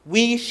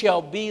 we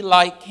shall be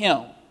like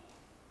him,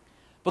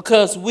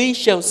 because we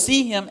shall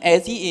see him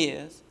as he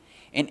is.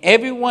 And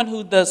everyone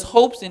who thus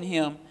hopes in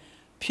him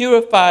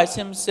purifies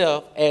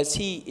himself as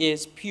he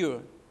is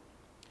pure.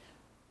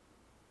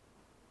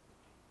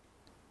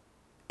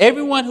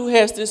 Everyone who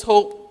has this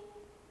hope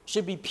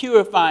should be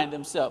purifying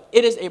themselves.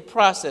 It is a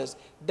process.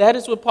 That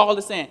is what Paul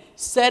is saying.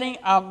 Setting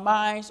our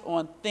minds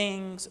on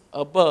things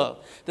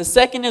above. The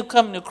second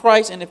coming of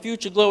Christ and the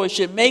future glory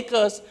should make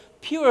us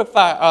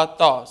purify our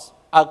thoughts,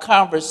 our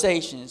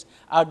conversations,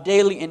 our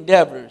daily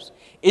endeavors.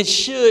 It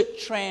should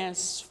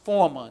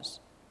transform us.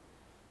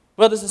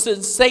 Brothers and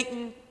sisters,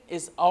 Satan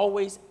is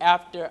always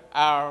after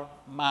our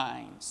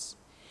minds.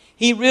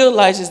 He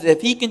realizes that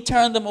if he can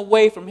turn them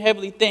away from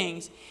heavenly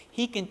things,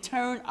 he can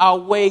turn our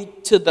way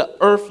to the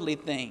earthly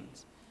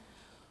things.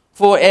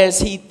 For as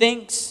he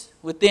thinks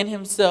within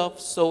himself,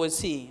 so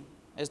is he.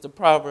 as the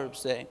Proverbs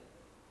say.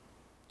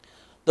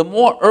 The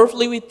more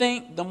earthly we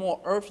think, the more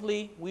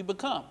earthly we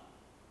become.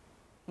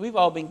 We've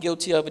all been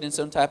guilty of it in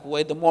some type of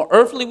way. The more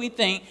earthly we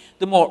think,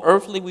 the more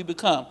earthly we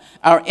become.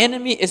 Our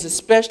enemy is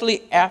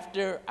especially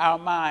after our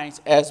minds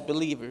as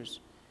believers.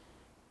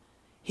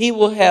 He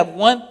will have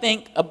one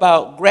think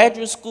about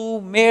graduate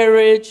school,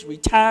 marriage,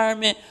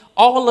 retirement,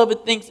 all of the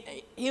things.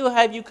 He will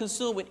have you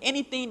consumed with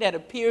anything that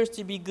appears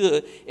to be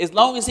good, as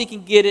long as he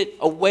can get it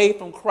away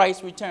from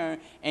Christ's return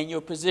and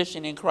your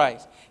position in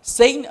Christ.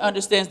 Satan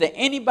understands that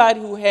anybody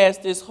who has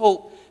this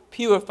hope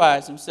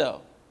purifies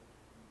himself.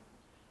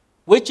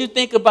 What you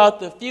think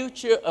about the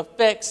future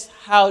affects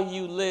how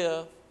you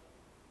live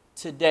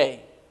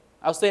today.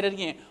 I'll say that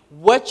again.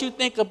 What you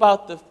think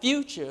about the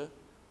future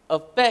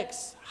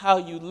affects how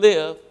you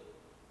live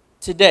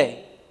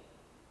today.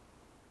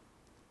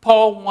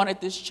 Paul wanted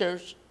this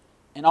church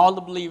and all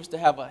the believers to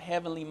have a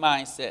heavenly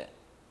mindset.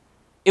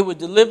 It would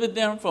deliver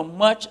them from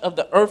much of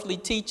the earthly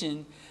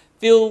teaching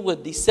filled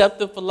with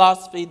deceptive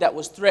philosophy that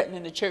was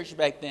threatening the church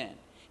back then.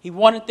 He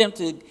wanted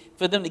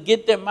for them to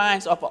get their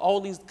minds off of all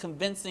these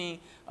convincing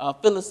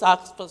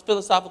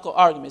philosophical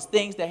arguments,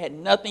 things that had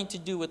nothing to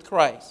do with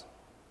Christ.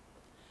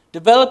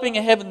 Developing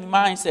a heavenly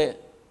mindset,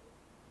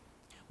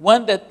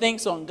 one that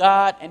thinks on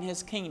God and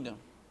his kingdom,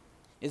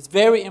 is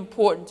very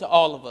important to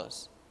all of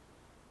us.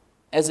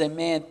 As a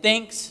man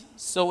thinks,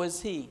 so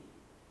is he.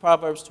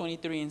 Proverbs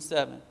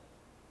 23:7.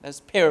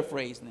 That's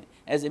paraphrasing it.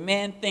 As a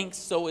man thinks,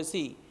 so is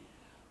he.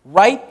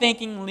 Right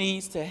thinking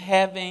leads to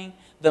having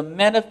the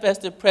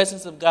manifested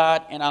presence of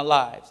God in our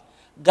lives.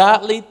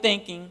 Godly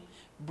thinking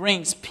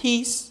brings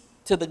peace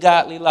to the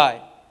godly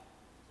life.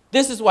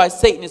 This is why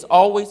Satan is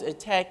always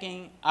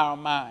attacking our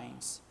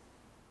minds.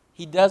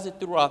 He does it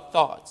through our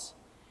thoughts.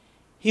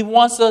 He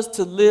wants us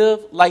to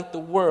live like the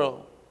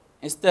world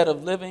instead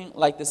of living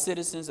like the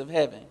citizens of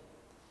heaven,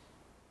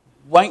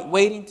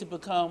 waiting to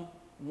become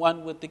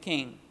one with the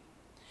King.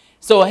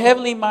 So a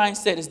heavenly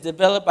mindset is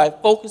developed by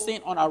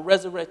focusing on our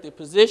resurrected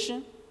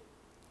position,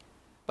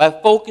 by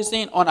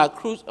focusing on our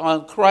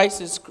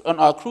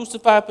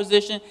crucified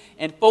position,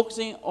 and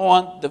focusing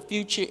on the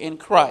future in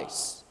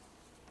Christ.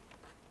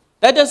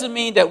 That doesn't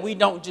mean that we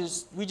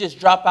just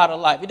drop out of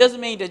life. It doesn't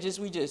mean that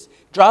we just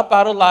drop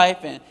out of life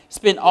and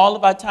spend all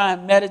of our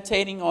time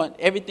meditating on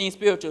everything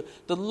spiritual.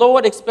 The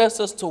Lord expects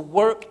us to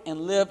work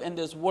and live in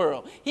this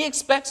world. He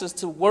expects us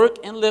to work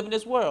and live in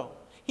this world.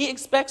 He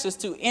expects us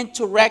to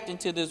interact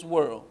into this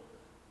world.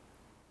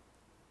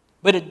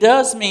 But it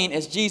does mean,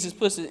 as Jesus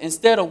puts it,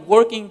 instead of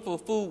working for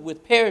food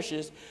which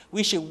perishes,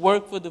 we should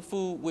work for the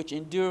food which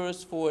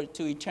endures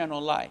to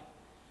eternal life.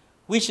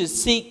 We should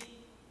seek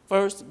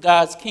first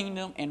God's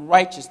kingdom and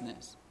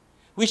righteousness.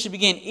 We should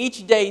begin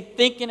each day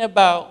thinking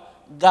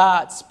about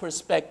God's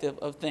perspective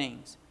of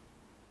things.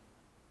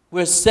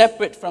 We're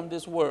separate from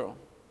this world,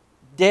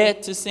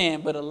 dead to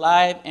sin, but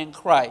alive in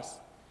Christ.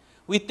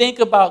 We think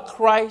about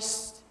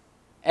Christ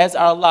as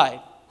our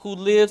life, who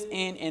lives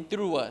in and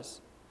through us.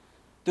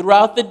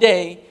 Throughout the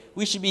day,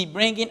 we should be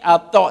bringing our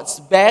thoughts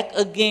back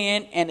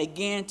again and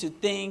again to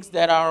things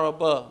that are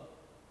above.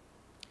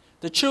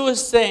 The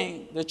truest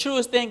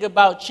thing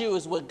about you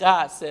is what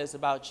God says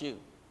about you.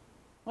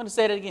 I want to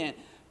say that again.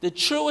 The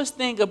truest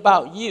thing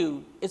about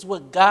you is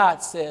what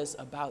God says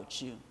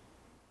about you.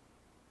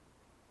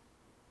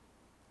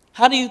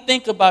 How do you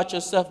think about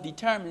yourself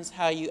determines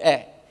how you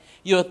act.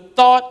 Your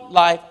thought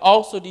life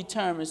also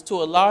determines, to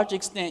a large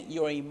extent,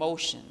 your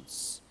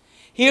emotions.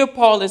 Here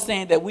Paul is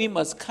saying that we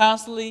must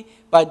constantly,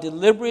 by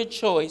deliberate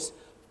choice,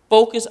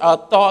 focus our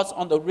thoughts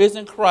on the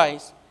risen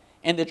Christ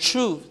and the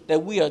truth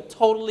that we are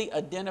totally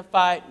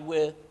identified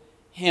with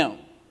him.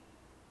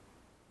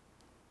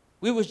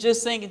 We was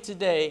just singing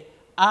today,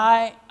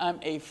 I am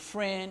a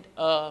friend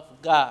of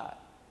God.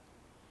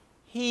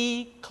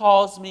 He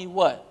calls me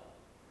what?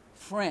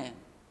 Friend.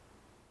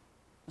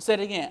 I'll say it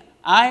again.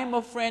 I am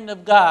a friend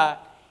of God.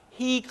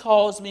 He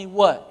calls me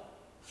what?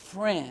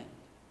 Friend.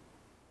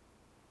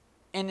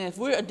 And if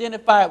we're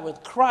identified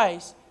with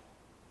Christ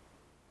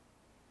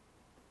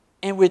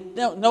and we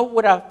know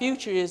what our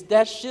future is,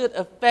 that should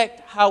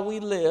affect how we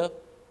live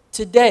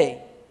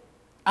today.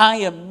 I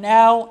am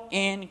now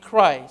in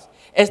Christ.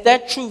 As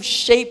that truth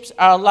shapes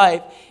our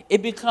life,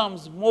 it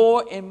becomes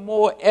more and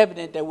more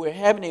evident that we're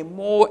having a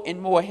more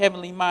and more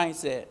heavenly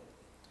mindset.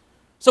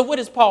 So what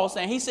is Paul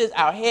saying? He says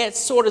our heads,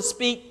 so to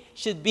speak,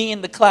 should be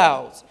in the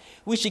clouds.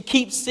 We should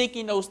keep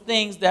seeking those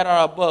things that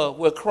are above,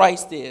 where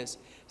Christ is,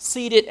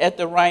 seated at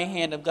the right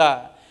hand of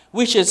God.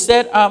 We should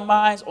set our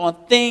minds on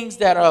things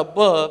that are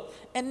above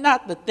and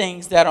not the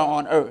things that are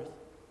on earth.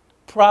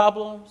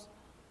 Problems,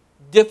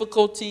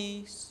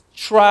 difficulties,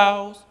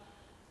 trials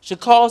should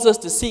cause us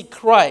to seek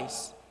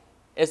Christ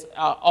as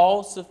our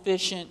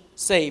all-sufficient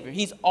Savior.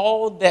 He's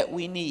all that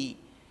we need.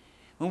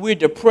 When we're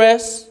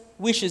depressed,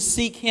 we should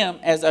seek him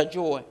as our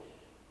joy.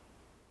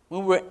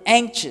 When we're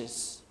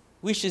anxious,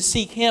 we should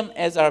seek him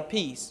as our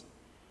peace.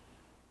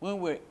 When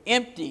we're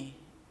empty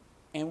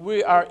and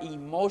we are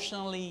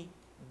emotionally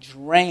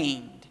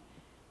drained,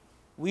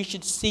 we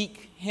should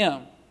seek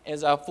him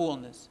as our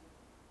fullness.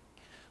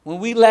 When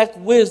we lack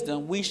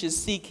wisdom, we should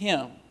seek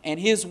him and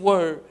his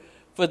word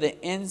for the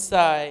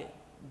insight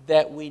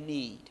that we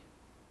need.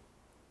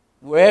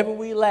 Wherever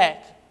we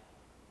lack,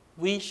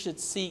 we should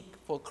seek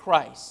for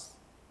Christ.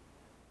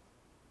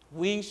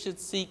 We should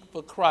seek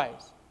for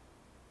Christ.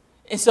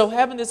 And so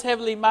having this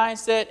heavenly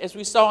mindset, as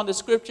we saw in the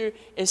scripture,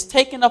 is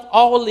taking up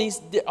all these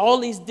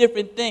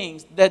different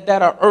things that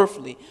are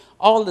earthly.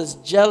 All this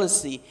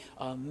jealousy,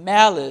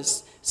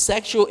 malice,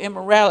 sexual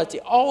immorality,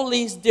 all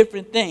these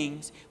different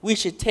things, we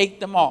should take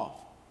them off.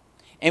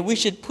 And we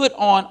should put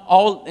on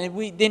all, and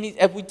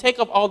if we take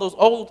off all those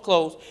old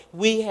clothes,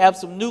 we have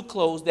some new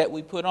clothes that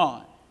we put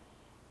on.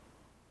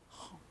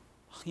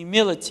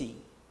 Humility,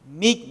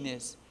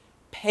 meekness,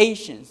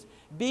 patience,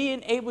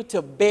 being able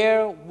to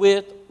bear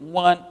with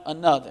one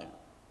another.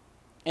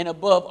 And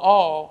above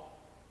all,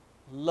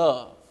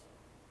 love.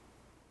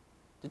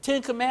 The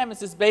Ten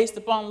Commandments is based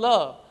upon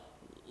love.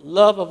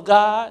 Love of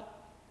God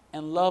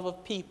and love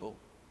of people.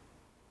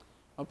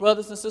 My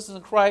brothers and sisters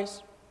in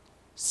Christ,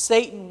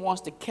 Satan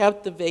wants to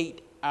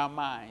captivate our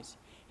minds.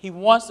 He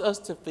wants us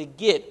to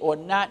forget or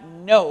not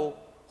know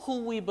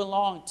who we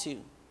belong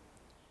to.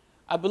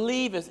 I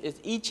believe as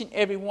each and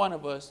every one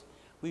of us,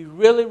 we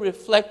really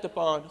reflect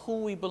upon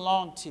who we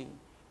belong to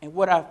and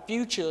what our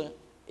future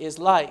is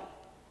like,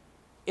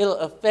 it'll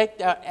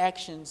affect our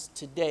actions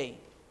today.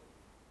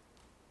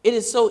 It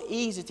is so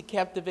easy to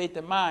captivate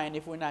the mind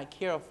if we're not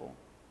careful.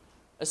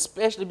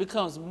 Especially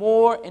becomes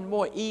more and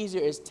more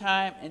easier as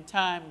time and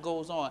time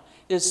goes on.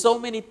 There's so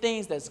many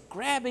things that's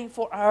grabbing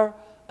for our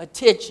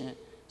attention.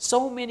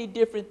 So many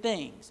different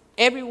things.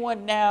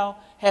 Everyone now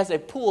has a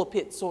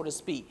pulpit, so to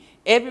speak.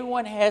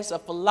 Everyone has a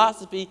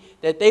philosophy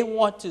that they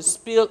want to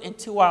spill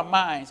into our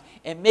minds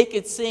and make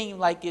it seem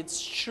like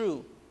it's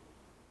true.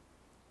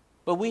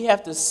 But we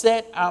have to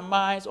set our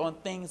minds on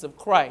things of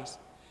Christ.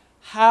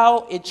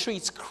 How it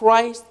treats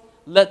Christ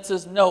lets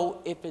us know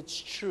if it's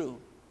true.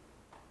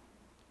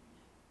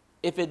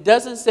 If it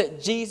doesn't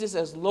set Jesus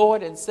as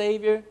Lord and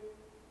Savior,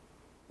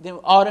 then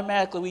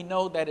automatically we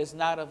know that it's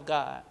not of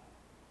God.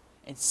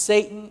 And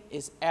Satan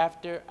is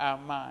after our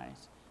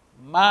minds.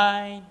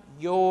 Mine,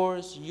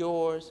 yours,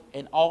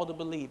 and all the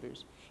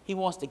believers. He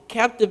wants to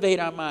captivate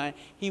our mind.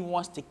 He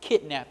wants to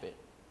kidnap it.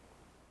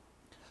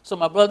 So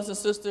my brothers and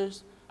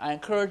sisters, I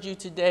encourage you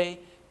today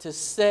to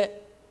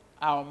set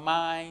our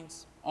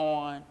minds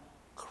on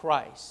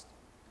Christ.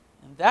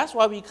 And that's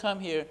why we come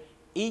here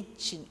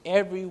each and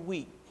every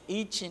week.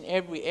 Each and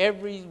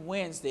every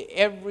Wednesday,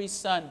 every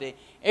Sunday,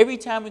 every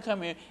time we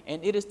come here,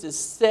 and it is to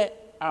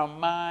set our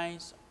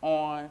minds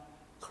on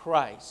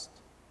Christ.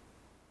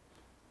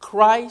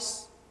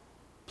 Christ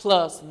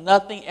plus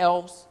nothing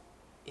else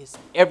is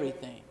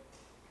everything.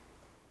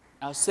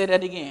 I'll say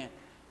that again.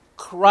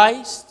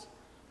 Christ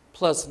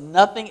plus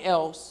nothing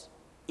else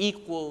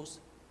equals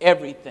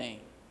everything.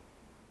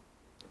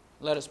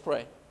 Let us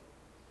pray.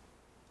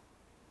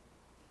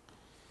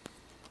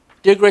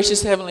 Dear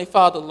gracious Heavenly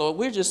Father, Lord,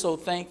 we're just so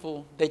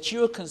thankful that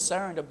you're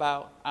concerned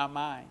about our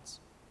minds.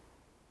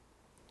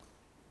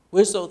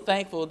 We're so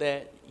thankful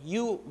that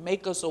you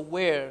make us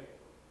aware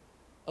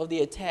of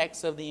the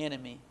attacks of the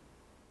enemy.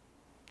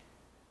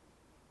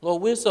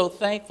 Lord, we're so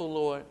thankful,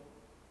 Lord,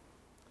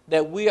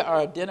 that we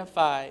are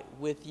identified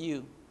with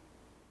you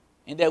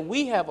and that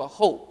we have a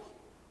hope,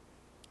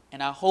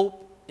 and our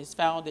hope is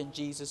found in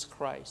Jesus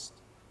Christ.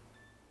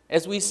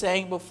 As we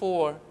sang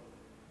before,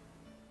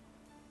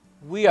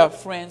 we are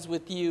friends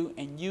with you,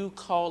 and you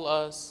call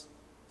us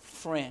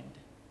friend.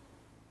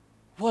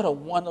 What a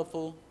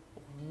wonderful,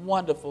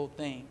 wonderful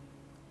thing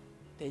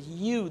that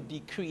you,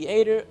 the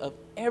creator of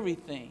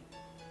everything,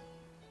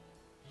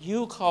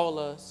 you call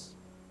us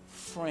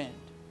friend.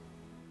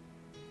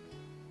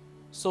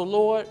 So,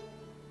 Lord,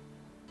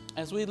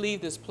 as we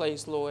leave this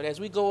place, Lord, as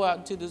we go out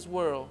into this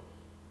world,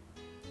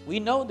 we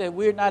know that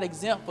we're not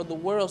exempt, but the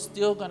world's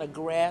still going to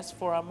grasp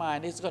for our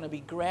mind. It's going to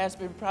be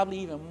grasping probably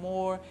even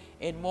more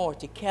and more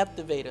to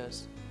captivate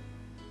us.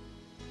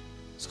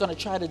 It's going to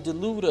try to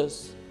delude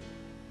us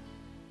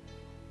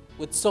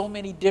with so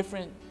many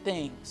different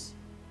things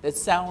that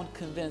sound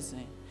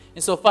convincing.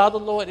 And so, Father,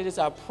 Lord, it is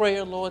our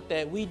prayer, Lord,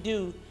 that we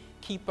do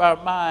keep our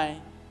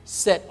mind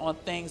set on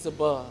things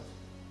above.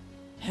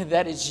 And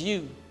that is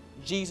you,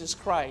 Jesus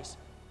Christ,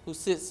 who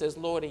sits as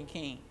Lord and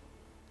King.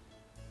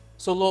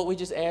 So, Lord, we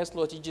just ask,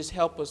 Lord, you just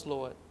help us,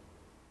 Lord,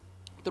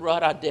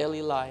 throughout our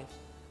daily life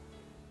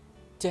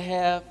to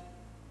have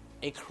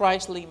a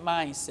Christly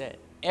mindset.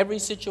 Every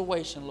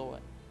situation, Lord,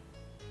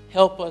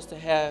 help us to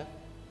have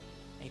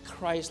a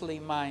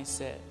Christly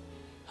mindset.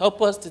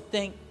 Help us to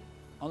think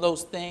on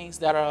those things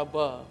that are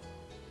above.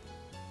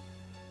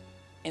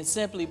 And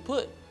simply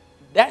put,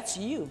 that's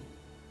you,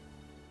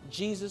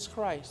 Jesus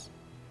Christ.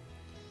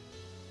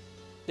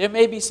 There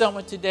may be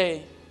someone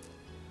today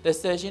that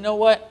says, you know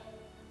what?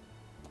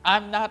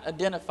 I'm not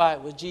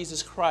identified with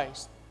Jesus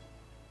Christ,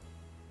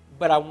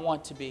 but I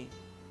want to be.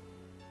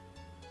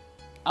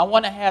 I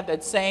want to have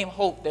that same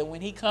hope that when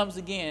he comes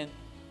again,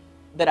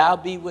 that I'll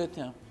be with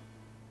him.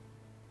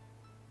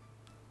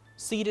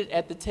 Seated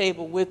at the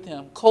table with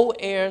him,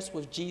 co-heirs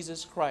with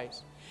Jesus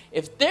Christ.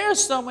 If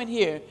there's someone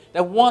here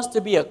that wants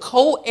to be a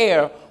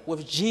co-heir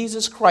with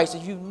Jesus Christ,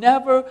 if you've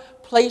never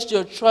placed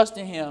your trust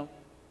in him,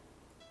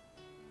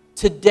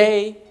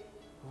 today,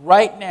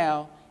 right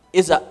now,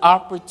 is an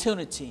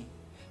opportunity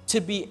to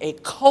be a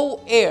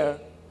co-heir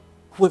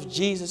with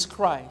Jesus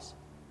Christ.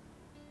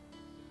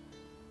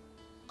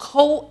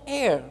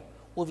 Co-heir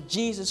with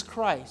Jesus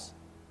Christ.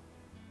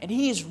 And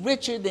he is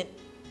richer than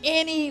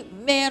any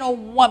man or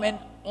woman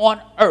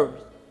on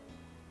earth.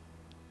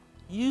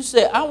 You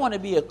say, I want to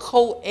be a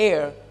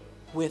co-heir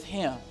with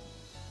him,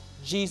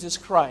 Jesus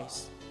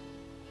Christ.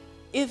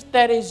 If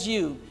that is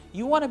you,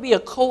 you want to be a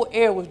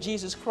co-heir with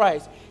Jesus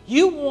Christ.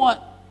 You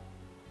want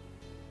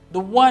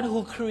the one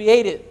who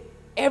created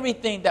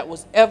everything that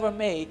was ever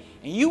made,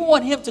 and you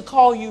want him to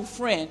call you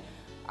friend.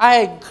 I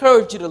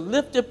encourage you to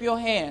lift up your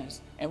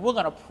hands, and we're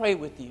going to pray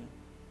with you.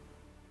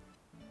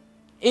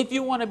 If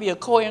you want to be a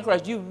co-heir in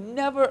Christ, you've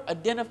never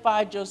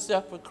identified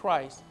yourself with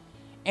Christ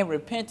and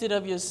repented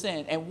of your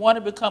sin and want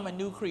to become a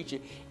new creature.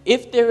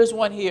 If there is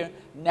one here,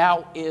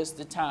 now is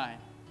the time.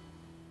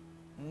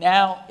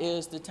 Now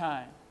is the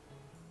time.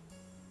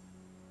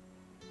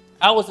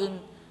 I was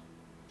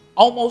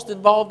almost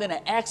involved in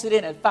an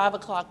accident at 5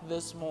 o'clock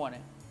this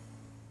morning.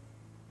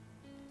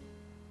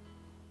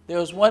 There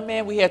was one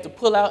man we had to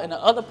pull out, and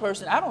the other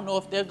person, I don't know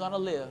if they're going to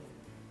live.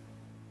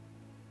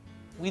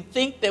 We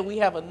think that we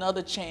have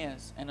another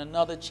chance and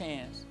another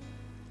chance.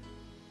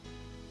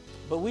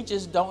 But we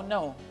just don't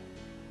know.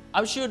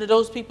 I'm sure that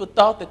those people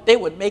thought that they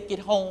would make it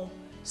home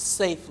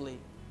safely,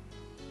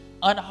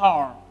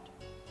 unharmed.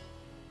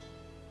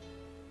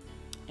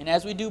 And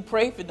as we do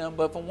pray for them,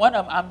 but for one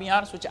of them, I'll be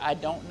honest with you, I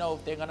don't know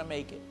if they're going to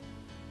make it.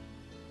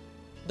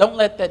 Don't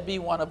let that be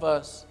one of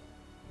us.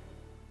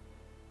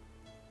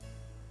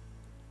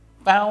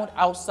 Found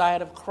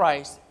outside of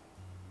Christ,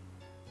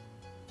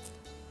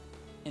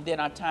 and then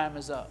our time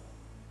is up.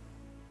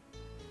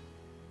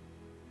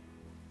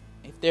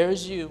 If there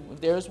is you,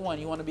 if there is one,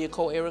 you want to be a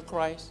co-heir of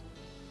Christ,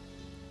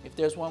 if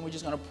there's one, we're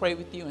just going to pray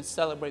with you and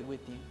celebrate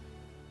with you.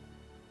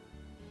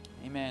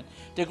 Amen.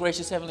 Dear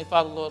gracious Heavenly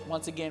Father, Lord,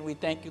 once again, we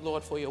thank you,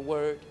 Lord, for your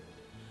word.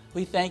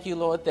 We thank you,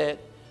 Lord, that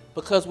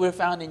because we're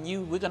found in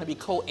you, we're going to be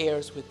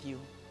co-heirs with you.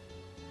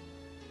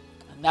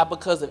 Not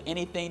because of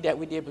anything that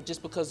we did, but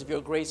just because of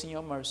your grace and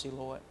your mercy,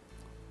 Lord.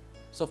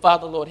 So,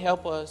 Father, Lord,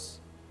 help us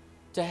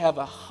to have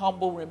a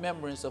humble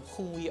remembrance of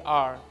who we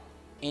are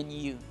in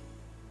you.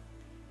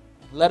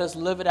 Let us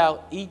live it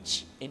out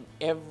each and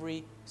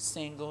every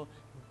single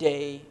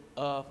day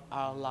of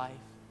our life.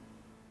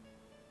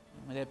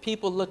 When that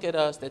people look at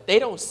us, that they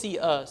don't see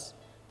us,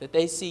 that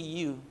they see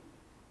you,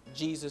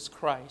 Jesus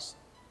Christ.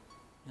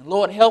 And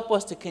Lord, help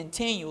us to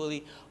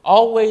continually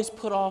always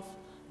put off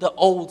the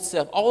old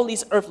self, all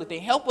these earthly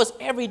things. Help us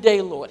every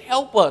day, Lord.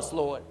 Help us,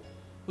 Lord.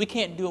 We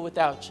can't do it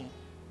without you.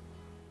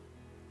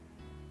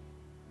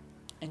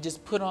 And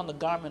just put on the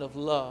garment of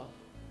love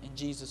in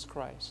Jesus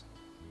Christ.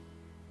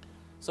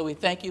 So we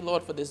thank you,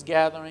 Lord, for this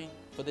gathering,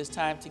 for this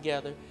time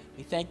together.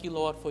 We thank you,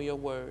 Lord, for your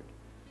word.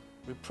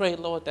 We pray,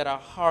 Lord, that our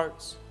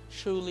hearts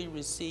truly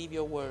receive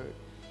your word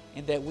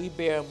and that we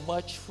bear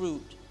much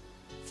fruit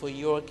for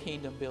your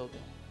kingdom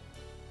building.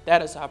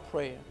 That is our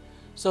prayer.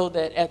 So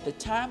that at the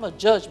time of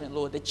judgment,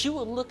 Lord, that you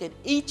will look at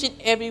each and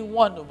every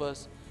one of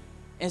us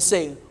and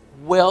say,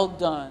 well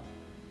done,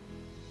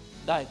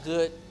 thy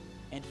good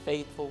and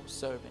faithful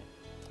servant.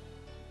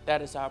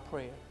 That is our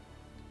prayer.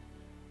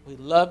 We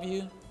love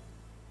you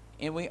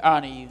and we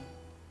honor you.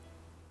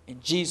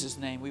 In Jesus'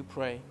 name we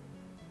pray.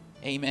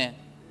 Amen.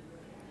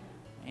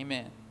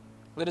 Amen.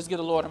 Let us give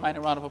the Lord a mighty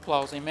round of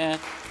applause. Amen.